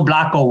there is no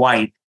black or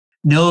white,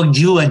 no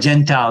Jew or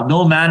Gentile,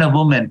 no man or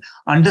woman.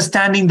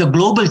 Understanding the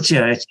global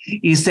church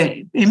is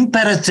an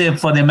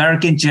imperative for the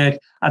American church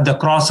at the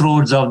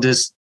crossroads of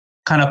this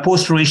kind of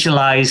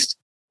post-racialized,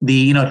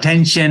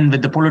 tension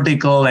with the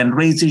political and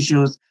race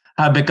issues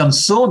have become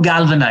so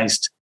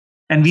galvanized.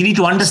 And we need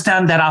to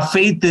understand that our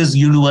faith is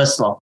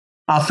universal.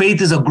 Our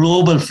faith is a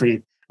global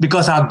faith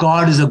because our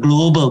God is a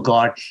global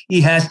God.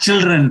 He has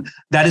children,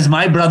 that is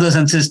my brothers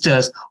and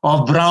sisters,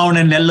 of brown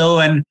and yellow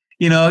and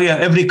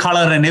every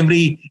color and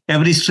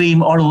every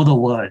stream all over the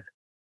world.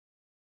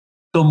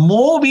 The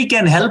more we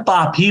can help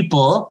our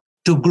people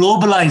to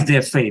globalize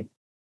their faith,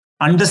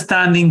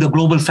 understanding the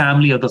global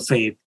family of the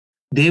faith,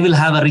 they will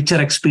have a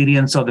richer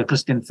experience of the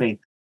Christian faith.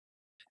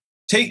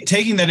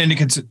 Taking that into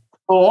consideration.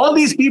 So all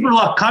these people who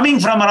are coming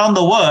from around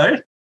the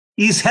world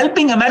is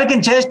helping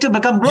American church to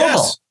become global.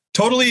 Yes,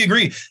 totally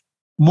agree.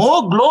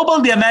 More global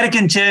the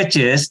American church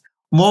is,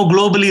 more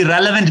globally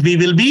relevant we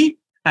will be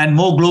and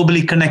more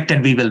globally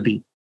connected we will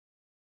be.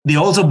 They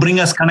also bring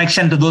us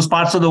connection to those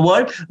parts of the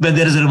world where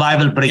there is a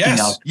revival breaking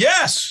out.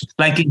 Yes.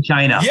 Like in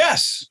China.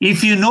 Yes.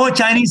 If you know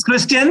Chinese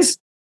Christians,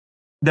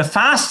 the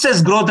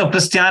fastest growth of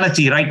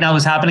Christianity right now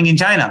is happening in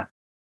China.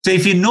 So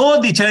if you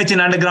know the church and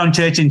underground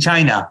church in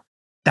China,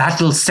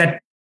 that will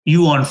set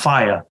you on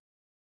fire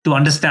to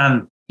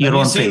understand your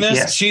own seen faith. this?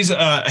 Yes. She's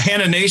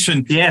Hannah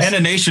Nation. Yes. Hannah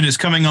Nation is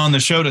coming on the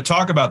show to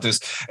talk about this.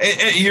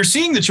 You're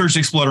seeing the church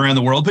explode around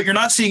the world, but you're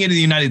not seeing it in the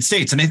United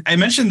States. And I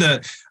mentioned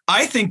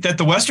I think that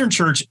the Western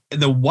church,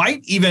 the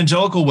white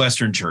evangelical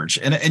Western church,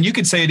 and you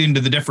could say it into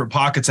the different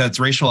pockets that's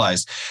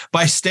racialized,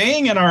 by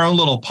staying in our own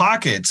little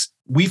pockets,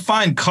 we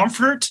find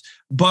comfort,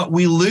 but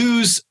we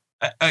lose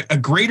a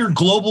greater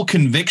global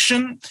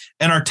conviction,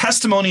 and our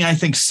testimony, I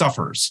think,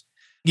 suffers.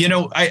 You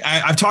know,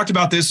 I've talked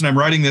about this and I'm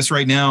writing this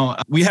right now.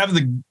 We have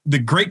the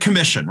Great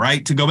Commission,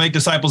 right? To go make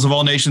disciples of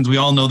all nations. We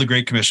all know the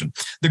Great Commission.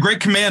 The Great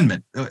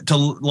Commandment, to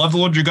love the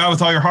Lord your God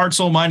with all your heart,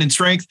 soul, mind, and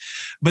strength.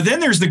 But then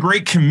there's the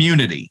Great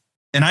Community.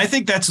 And I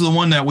think that's the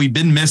one that we've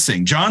been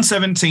missing. John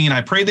 17, I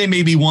pray they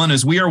may be one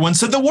as we are one,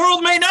 so the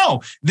world may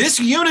know.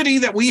 This unity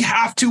that we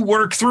have to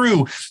work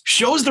through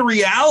shows the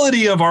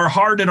reality of our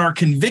heart and our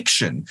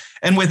conviction.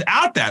 And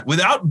without that,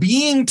 without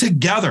being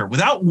together,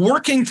 without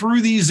working through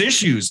these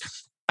issues,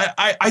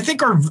 I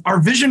think our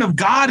vision of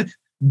God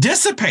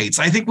dissipates.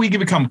 I think we can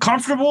become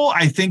comfortable.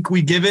 I think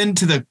we give in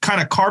to the kind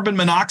of carbon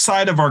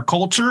monoxide of our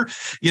culture.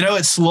 You know,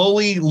 it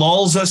slowly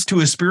lulls us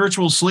to a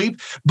spiritual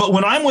sleep. But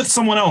when I'm with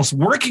someone else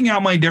working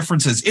out my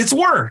differences, it's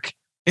work.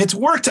 It's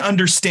work to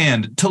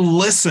understand, to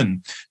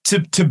listen,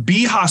 to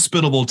be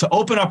hospitable, to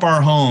open up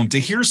our home, to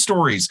hear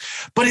stories.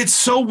 But it's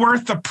so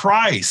worth the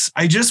price.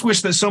 I just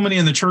wish that so many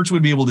in the church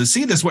would be able to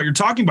see this, what you're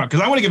talking about,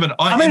 because I want to give it.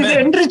 It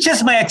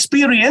enriches my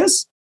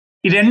experience.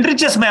 It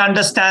enriches my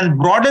understanding,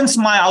 broadens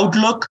my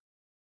outlook,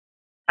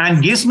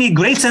 and gives me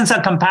great sense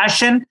of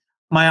compassion,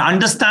 my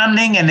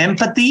understanding and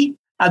empathy.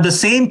 At the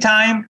same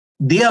time,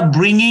 they are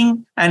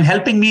bringing and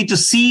helping me to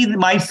see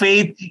my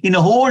faith in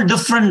a whole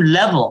different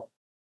level.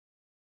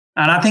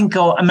 And I think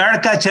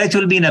America Church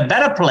will be in a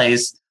better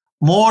place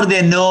more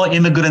than no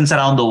immigrants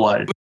around the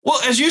world. Well,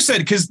 as you said,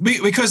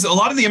 because a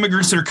lot of the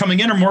immigrants that are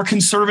coming in are more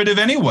conservative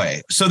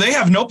anyway. So they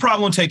have no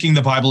problem taking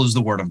the Bible as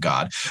the word of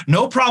God,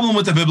 no problem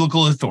with the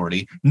biblical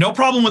authority, no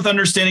problem with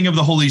understanding of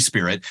the Holy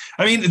Spirit.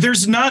 I mean,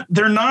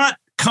 they're not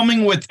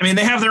coming with,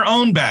 they have their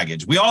own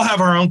baggage. We all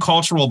have our own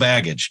cultural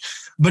baggage.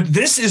 But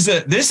this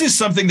is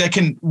something that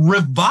can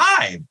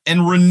revive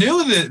and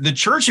renew the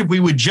church if we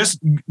would just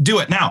do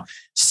it. Now,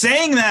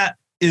 saying that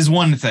is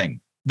one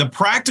thing. The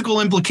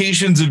practical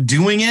implications of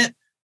doing it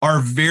are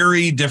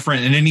very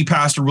different. And any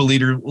pastor or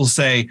leader will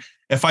say,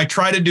 if I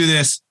try to do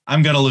this,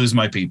 I'm going to lose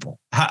my people.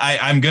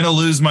 I'm going to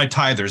lose my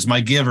tithers, my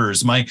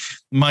givers,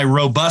 my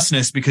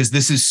robustness, because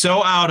this is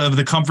so out of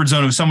the comfort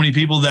zone of so many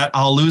people that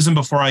I'll lose them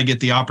before I get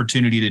the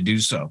opportunity to do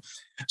so.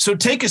 So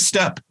take a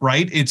step,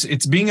 right?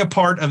 It's being a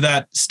part of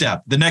that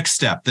step, the next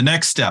step, the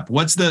next step.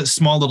 What's the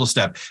small little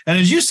step? And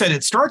as you said,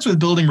 it starts with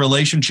building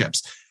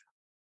relationships.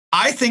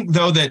 I think,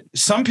 though, that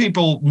some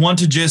people want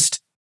to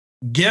just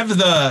give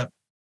the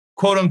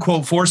quote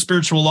unquote 4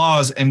 spiritual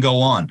laws and go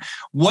on.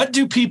 What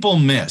do people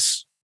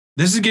miss?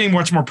 This is getting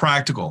much more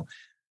practical.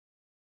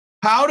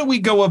 How do we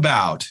go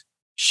about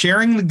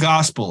sharing the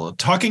gospel,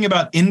 talking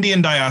about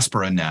Indian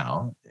diaspora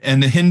now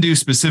and the Hindu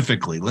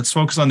specifically? Let's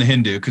focus on the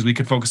Hindu because we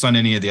could focus on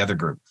any of the other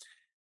group.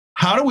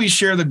 How do we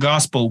share the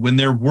gospel when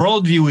their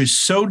worldview is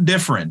so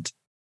different,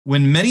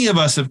 when many of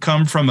us have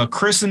come from a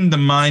christened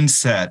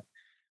mindset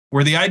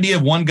where the idea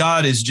of one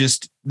God is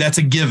just, that's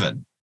a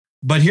given.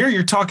 But here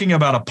you're talking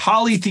about a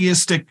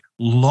polytheistic,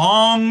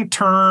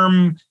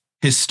 long-term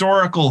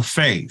historical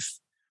faith.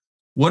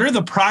 What are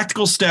the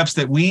practical steps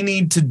that we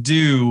need to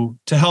do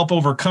to help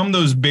overcome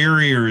those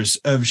barriers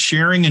of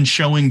sharing and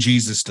showing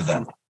Jesus to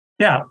them?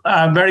 Yeah,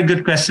 very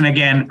good question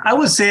again. I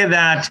would say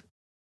that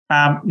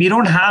you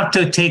don't have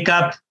to take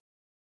up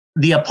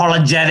the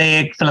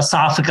apologetic,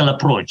 philosophical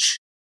approach.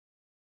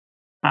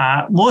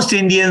 Most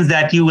Indians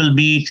that you will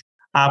meet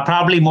are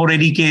probably more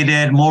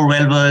educated, more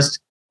well-versed,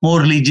 more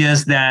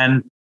religious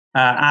than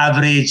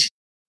average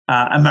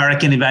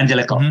American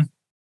evangelical.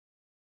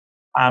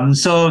 Mm-hmm.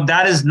 So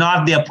that is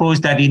not the approach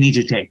that you need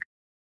to take.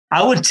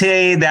 I would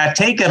say that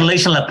take a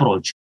relational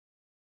approach.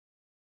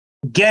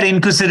 Get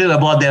inquisitive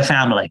about their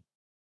family.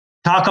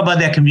 Talk about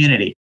their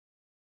community.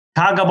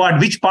 Talk about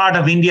which part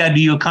of India do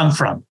you come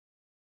from.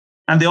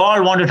 And they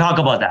all want to talk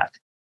about that.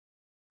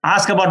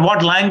 Ask about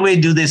what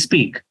language do they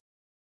speak,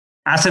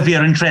 as if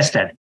you're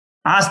interested.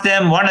 Ask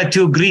them 1 or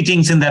 2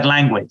 greetings in that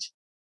language.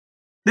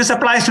 This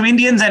applies to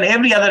Indians and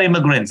every other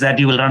immigrants that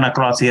you will run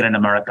across here in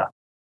America.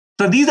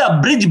 So these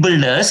are bridge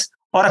builders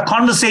or a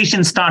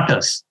conversation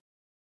starters.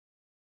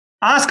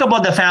 Ask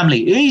about the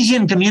family.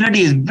 Asian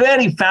community is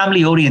very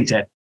family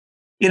oriented.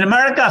 In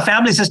America, a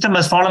family system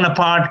has fallen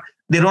apart.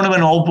 They don't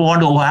even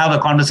want to have a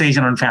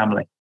conversation on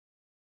family.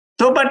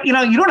 So, but you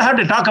don't have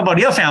to talk about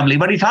your family,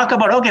 but you talk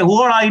about, okay, who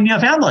all are in your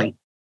family?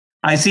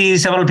 I see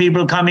several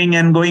people coming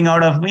and going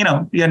out of,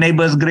 your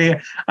neighbor's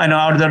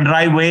out of the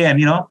driveway,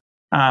 and who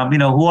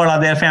all are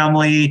their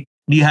family?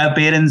 Do you have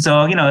parents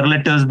or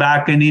relatives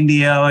back in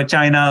India or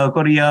China or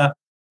Korea?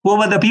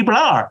 Whoever the people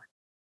are,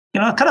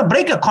 kind of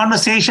break a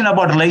conversation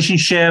about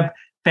relationship,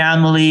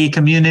 family,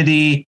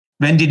 community.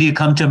 When did you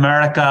come to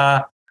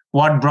America?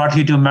 What brought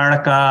you to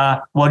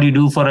America? What do you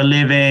do for a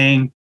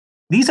living?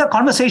 These are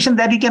conversations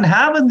that you can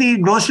have in the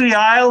grocery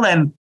aisle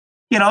and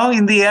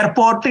in the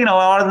airport,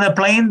 or in the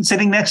plane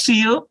sitting next to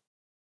you.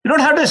 You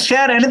don't have to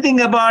share anything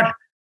about,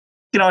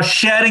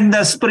 sharing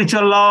the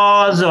spiritual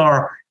laws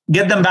or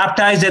get them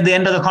baptized at the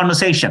end of the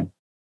conversation.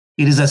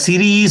 It is a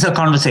series of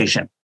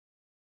conversation.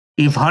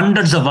 If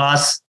hundreds of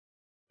us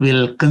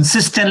will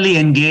consistently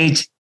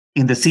engage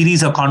in the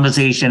series of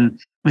conversation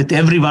with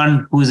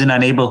everyone who's in our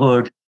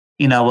neighborhood,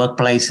 in our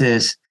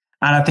workplaces,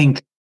 and I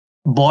think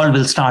ball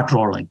will start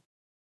rolling.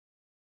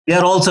 They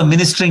are also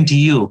ministering to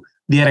you.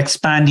 They are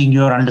expanding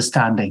your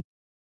understanding.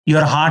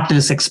 Your heart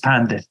is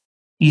expanded.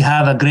 You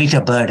have a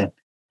greater burden,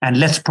 and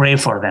let's pray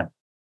for them.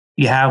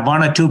 You have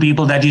one or two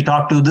people that you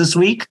talk to this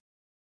week.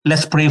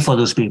 Let's pray for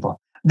those people.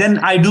 Then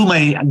I do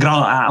my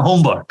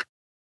homework.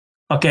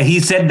 Okay, he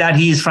said that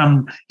he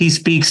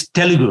speaks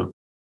Telugu.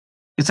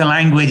 It's a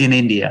language in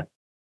India.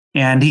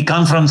 And he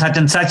comes from such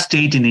and such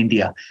state in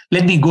India.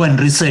 Let me go and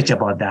research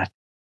about that.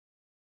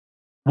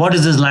 What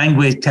is this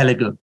language,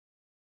 Telugu?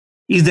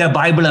 Is there a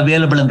Bible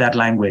available in that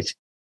language?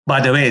 By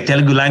the way,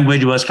 Telugu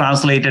language was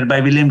translated by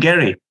William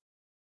Carey,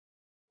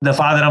 the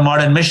father of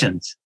modern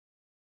missions.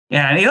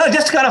 And,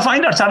 just got to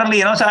find out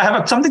suddenly, so I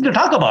have something to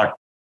talk about.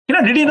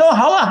 Did you know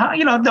how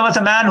there was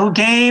a man who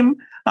came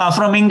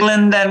from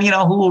England and,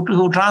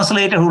 who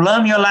translated, who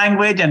learned your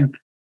language and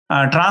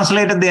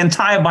translated the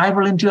entire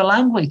Bible into your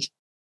language?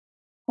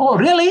 Oh,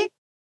 really?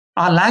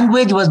 Our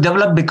language was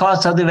developed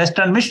because of the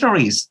Western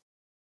missionaries.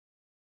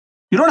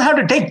 You don't have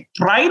to take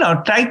pride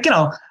or take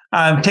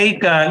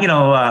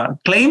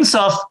claims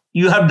of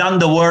you have done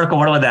the work or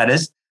whatever that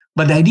is.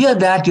 But the idea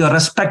that you're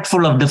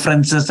respectful of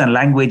differences and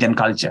language and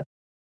culture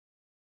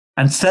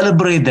and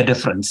celebrate the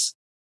difference.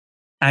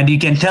 And you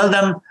can tell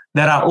them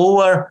there are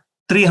over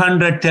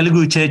 300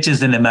 Telugu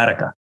churches in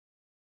America.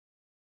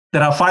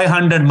 There are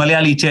 500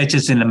 Malayali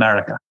churches in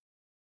America.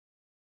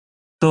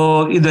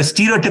 So the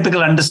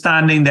stereotypical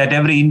understanding that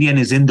every Indian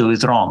is Hindu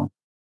is wrong.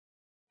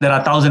 There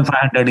are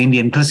 1,500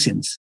 Indian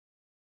Christians.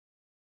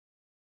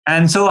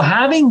 And so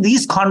having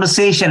these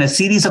conversation, a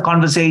series of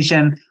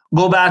conversation,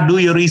 go back, do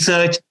your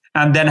research,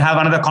 and then have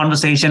another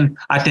conversation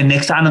at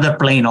another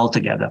plane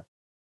altogether.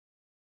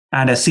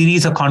 And a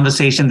series of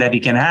conversation that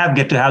you can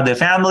get to have the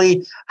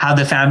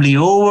family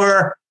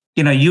over.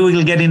 You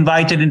will get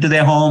invited into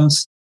their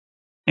homes.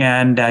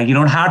 And you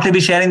don't have to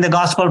be sharing the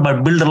gospel,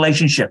 but build a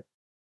relationship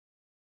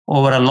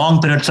over a long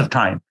periods of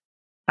time.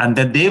 And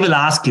then they will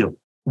ask you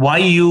why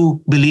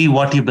you believe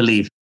what you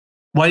believe.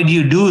 Why do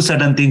you do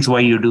certain things?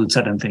 Why you do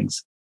certain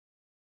things?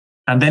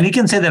 And then you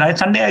can say that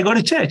Sunday I go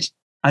to church.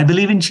 I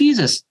believe in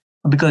Jesus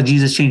because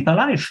Jesus changed my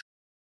life.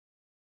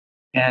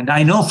 And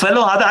I know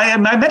I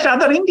met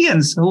other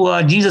Indians who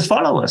are Jesus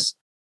followers.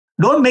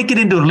 Don't make it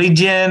into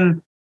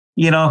religion,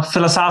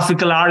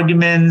 philosophical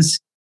arguments,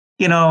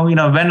 when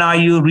are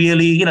you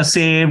really,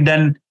 saved,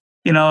 and,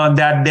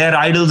 that their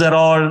idols are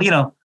all,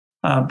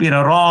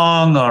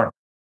 wrong or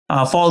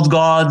false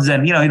gods.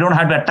 And, you don't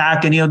have to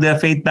attack any of their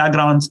faith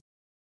backgrounds.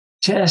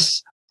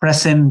 Just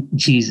present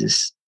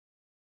Jesus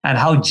and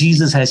how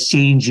Jesus has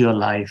changed your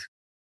life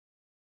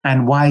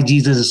and why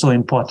Jesus is so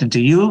important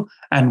to you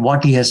and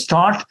what he has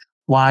taught,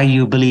 why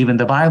you believe in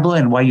the Bible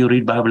and why you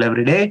read Bible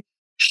every day.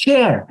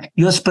 Share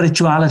your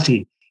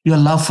spirituality, your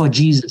love for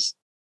Jesus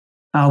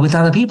with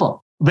other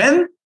people.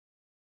 When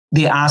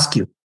they ask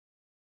you,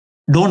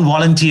 don't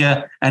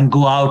volunteer and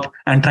go out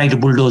and try to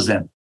bulldoze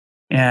them.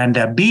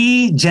 And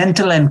be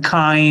gentle and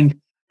kind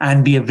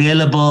and be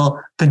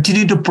available.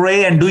 Continue to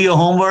pray and do your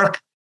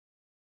homework.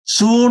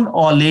 Soon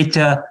or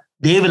later,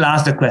 they will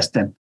ask the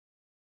question,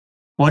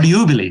 what do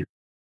you believe?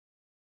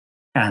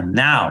 And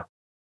now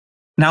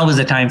is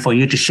the time for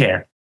you to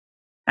share.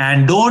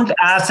 And don't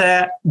ask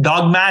a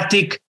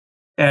dogmatic,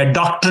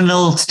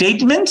 doctrinal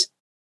statement,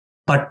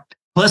 but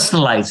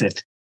personalize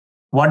it.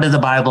 What does the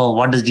Bible,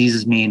 what does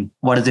Jesus mean?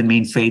 What does it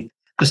mean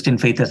Christian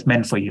faith has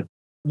meant for you?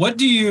 What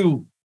do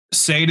you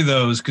say to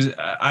those? Because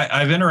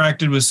I've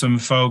interacted with some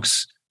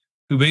folks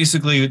who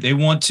basically, they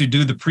want to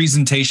do the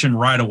presentation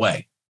right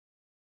away.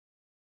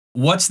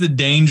 What's the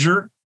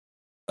danger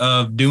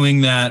of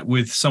doing that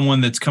with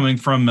someone that's coming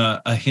from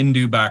a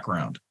Hindu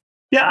background?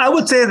 Yeah, I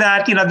would say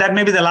that, that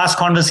may be the last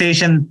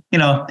conversation,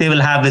 they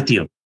will have with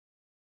you.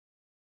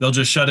 They'll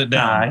just shut it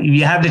down.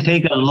 You have to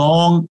take a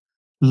long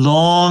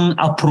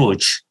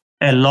approach,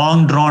 a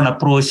long drawn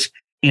approach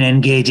in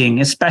engaging,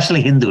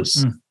 especially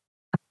Hindus.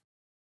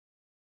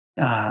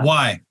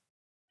 Why?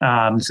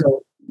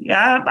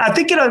 I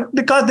think,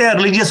 because their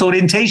religious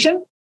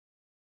orientation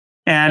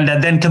and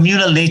then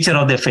communal nature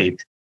of their faith.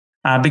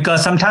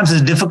 Because sometimes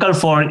it's difficult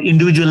for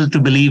individuals to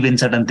believe in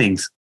certain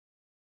things.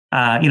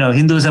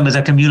 Hinduism is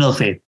a communal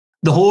faith.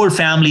 The whole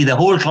family, the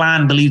whole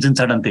clan believes in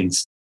certain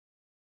things.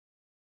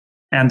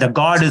 And the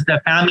God is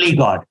the family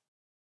God.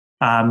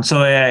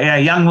 So a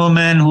young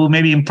woman who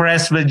may be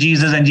impressed with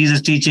Jesus and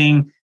Jesus'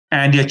 teaching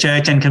and your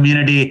church and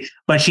community,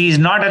 but she's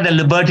not at the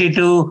liberty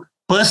to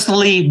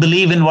personally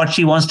believe in what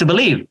she wants to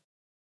believe.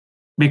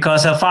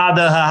 Because her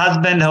father, her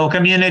husband, her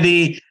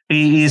community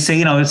is,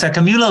 it's a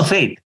communal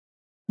faith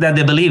that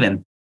they believe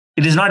in.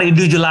 It is not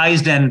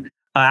individualized and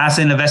as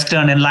in a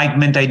Western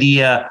Enlightenment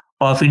idea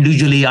of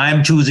individually, I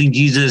am choosing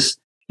Jesus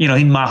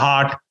in my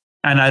heart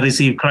and I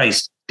receive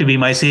Christ to be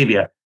my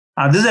savior.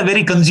 This is a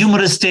very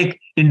consumeristic,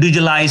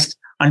 individualized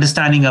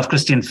understanding of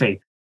Christian faith.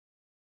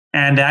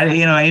 And,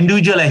 an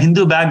individual, a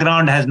Hindu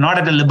background has not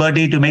at the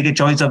liberty to make a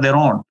choice of their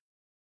own,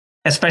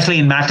 especially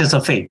in matters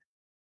of faith.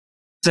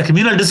 It's a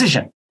communal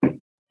decision.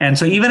 And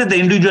so even if the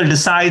individual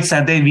decides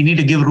that we need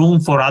to give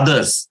room for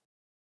others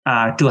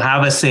to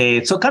have a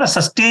say, so kind of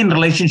sustained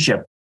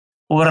relationship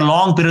over a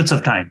long periods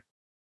of time.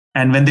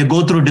 And when they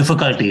go through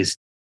difficulties,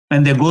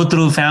 when they go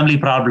through family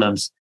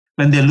problems,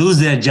 when they lose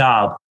their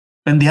job,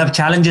 when they have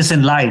challenges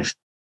in life,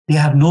 they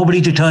have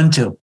nobody to turn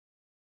to.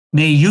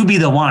 May you be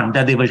the one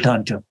that they will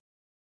turn to.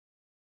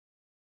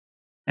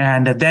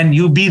 And then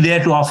you be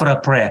there to offer a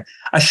prayer.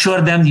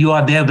 Assure them you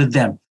are there with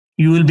them.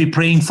 You will be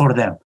praying for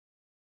them.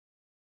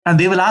 And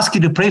they will ask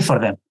you to pray for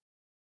them.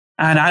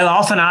 And I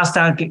often ask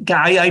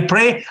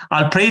that,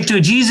 I'll pray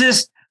to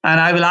Jesus, and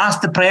I will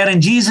ask the prayer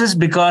in Jesus,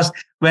 because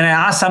when I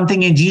ask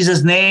something in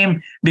Jesus'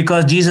 name,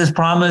 because Jesus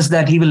promised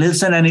that he will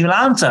listen and he will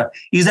answer.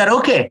 Is that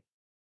okay?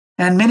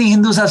 And many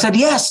Hindus have said,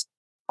 yes,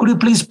 could you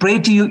please pray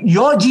to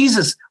your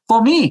Jesus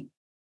for me?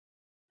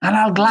 And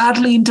I'll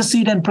gladly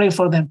intercede and pray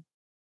for them.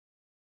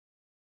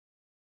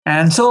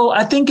 And so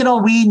I think,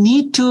 we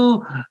need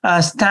to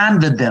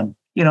stand with them.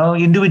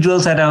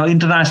 Individuals that are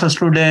international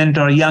student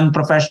or young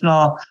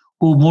professional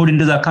who moved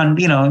into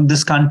in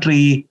this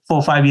country 4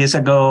 or 5 years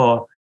ago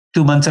or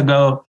 2 months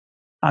ago,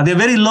 they're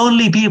very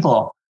lonely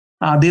people.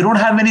 They don't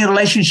have any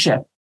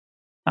relationship.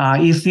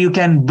 If you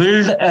can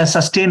build a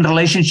sustained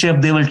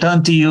relationship, they will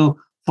turn to you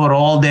for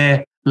all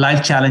their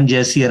life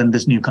challenges here in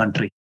this new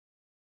country.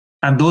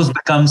 And those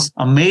becomes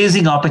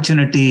amazing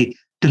opportunity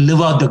to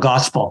live out the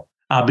gospel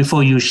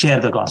before you share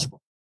the gospel.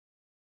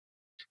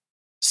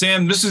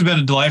 Sam, this has been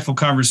a delightful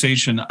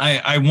conversation.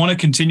 I want to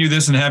continue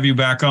this and have you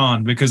back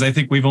on, because I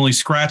think we've only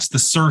scratched the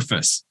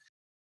surface.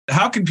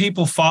 How can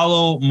people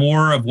follow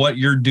more of what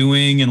you're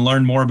doing and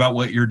learn more about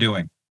what you're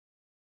doing?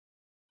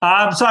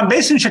 So I'm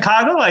based in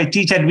Chicago. I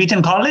teach at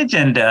Wheaton College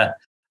and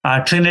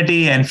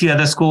Trinity and a few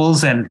other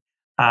schools and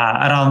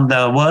around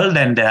the world.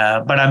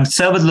 But I'm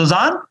served with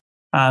Lausanne.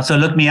 So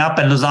look me up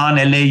at Lausanne,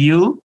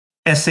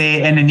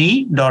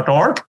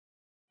 LAUSANNE.org.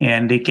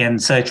 And you can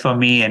search for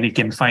me and you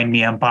can find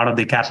me. I'm part of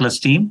the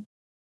Catalyst team.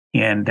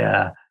 And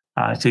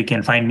so you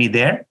can find me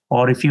there.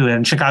 Or if you're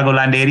in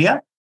Chicagoland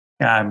area,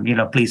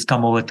 please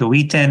come over to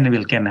Wheaton.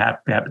 We can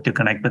happy to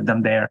connect with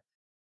them there.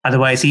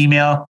 Otherwise,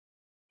 email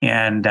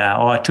and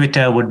or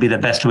Twitter would be the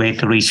best way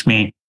to reach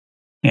me.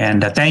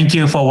 And thank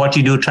you for what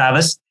you do,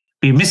 Travis.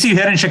 We miss you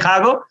here in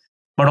Chicago,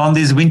 but on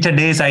these winter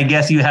days, I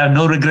guess you have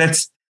no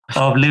regrets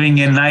of living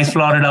in nice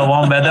Florida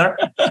warm weather.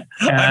 And,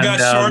 I got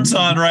shorts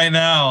on right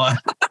now.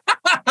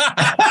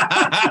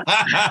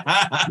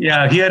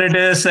 Yeah, here it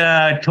is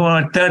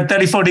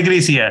 34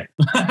 degrees here.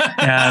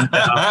 And,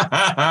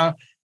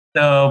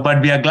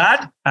 but we are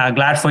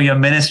glad for your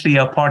ministry,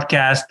 your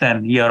podcast,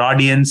 and your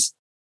audience,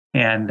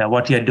 and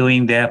what you're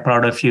doing there.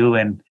 Proud of you,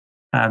 and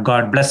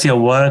God bless your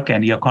work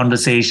and your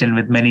conversation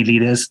with many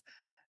leaders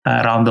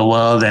around the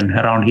world and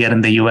around here in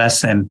the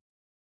US, and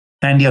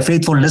your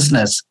faithful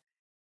listeners.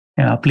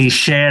 Please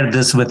share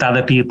this with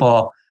other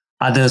people.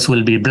 Others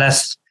will be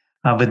blessed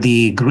with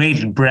the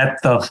great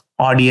breadth of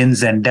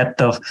audience and depth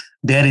of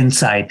their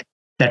insight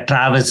that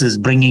Travis is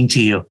bringing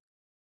to you.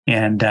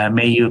 And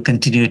may you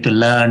continue to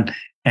learn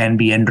and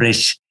be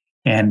enriched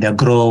and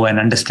grow and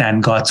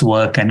understand God's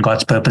work and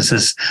God's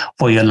purposes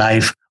for your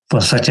life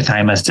for such a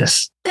time as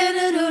this.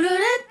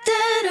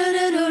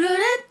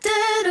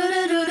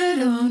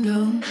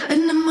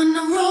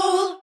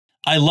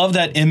 I love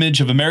that image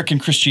of American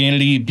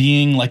Christianity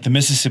being like the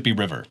Mississippi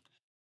River.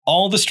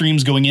 All the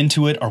streams going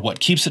into it are what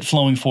keeps it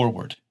flowing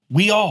forward.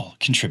 We all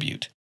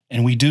contribute,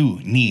 and we do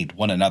need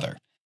one another.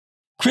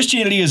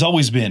 Christianity has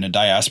always been a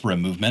diaspora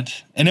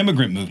movement, an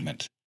immigrant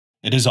movement.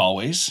 It is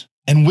always,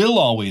 and will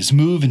always,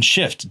 move and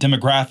shift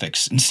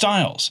demographics and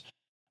styles.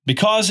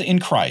 Because in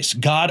Christ,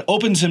 God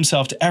opens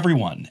himself to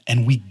everyone,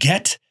 and we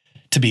get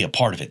to be a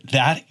part of it.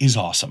 That is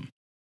awesome.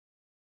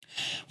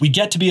 We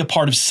get to be a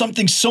part of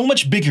something so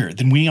much bigger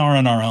than we are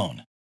on our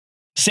own.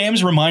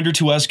 Sam's reminder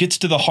to us gets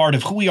to the heart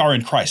of who we are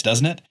in Christ,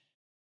 doesn't it?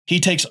 He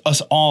takes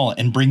us all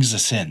and brings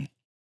us in.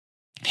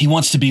 He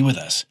wants to be with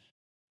us.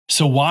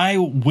 So why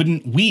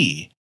wouldn't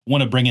we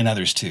want to bring in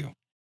others too?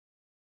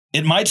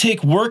 It might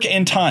take work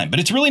and time, but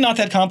it's really not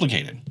that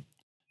complicated.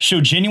 Show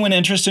genuine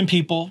interest in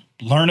people,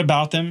 learn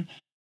about them,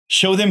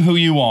 show them who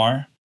you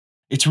are.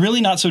 It's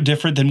really not so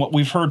different than what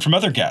we've heard from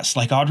other guests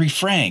like Audrey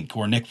Frank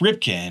or Nick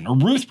Ripken or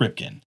Ruth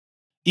Ripken.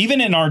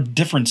 Even in our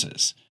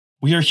differences,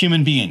 we are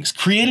human beings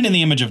created in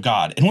the image of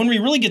God. And when we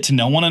really get to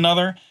know one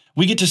another,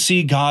 we get to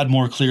see God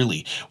more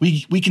clearly.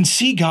 We can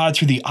see God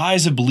through the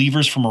eyes of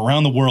believers from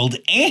around the world,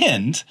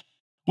 and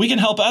we can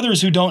help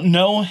others who don't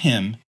know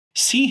him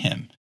see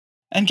him.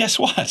 And guess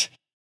what?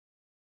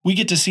 We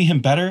get to see him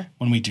better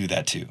when we do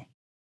that too.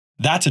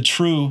 That's a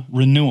true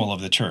renewal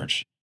of the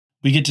church.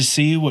 We get to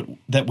see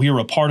that we are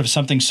a part of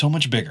something so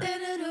much bigger,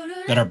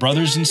 that our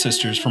brothers and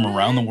sisters from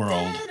around the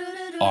world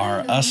are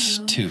us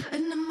too.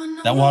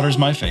 That waters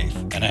my faith,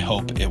 and I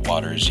hope it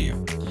waters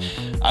you.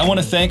 I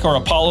want to thank our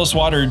Apollos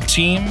Watered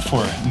team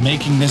for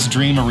making this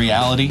dream a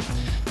reality,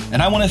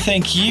 and I want to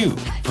thank you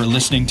for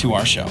listening to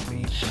our show.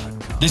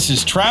 This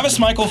is Travis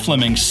Michael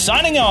Fleming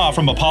signing off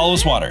from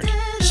Apollos Watered.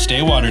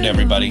 Stay watered,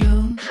 everybody.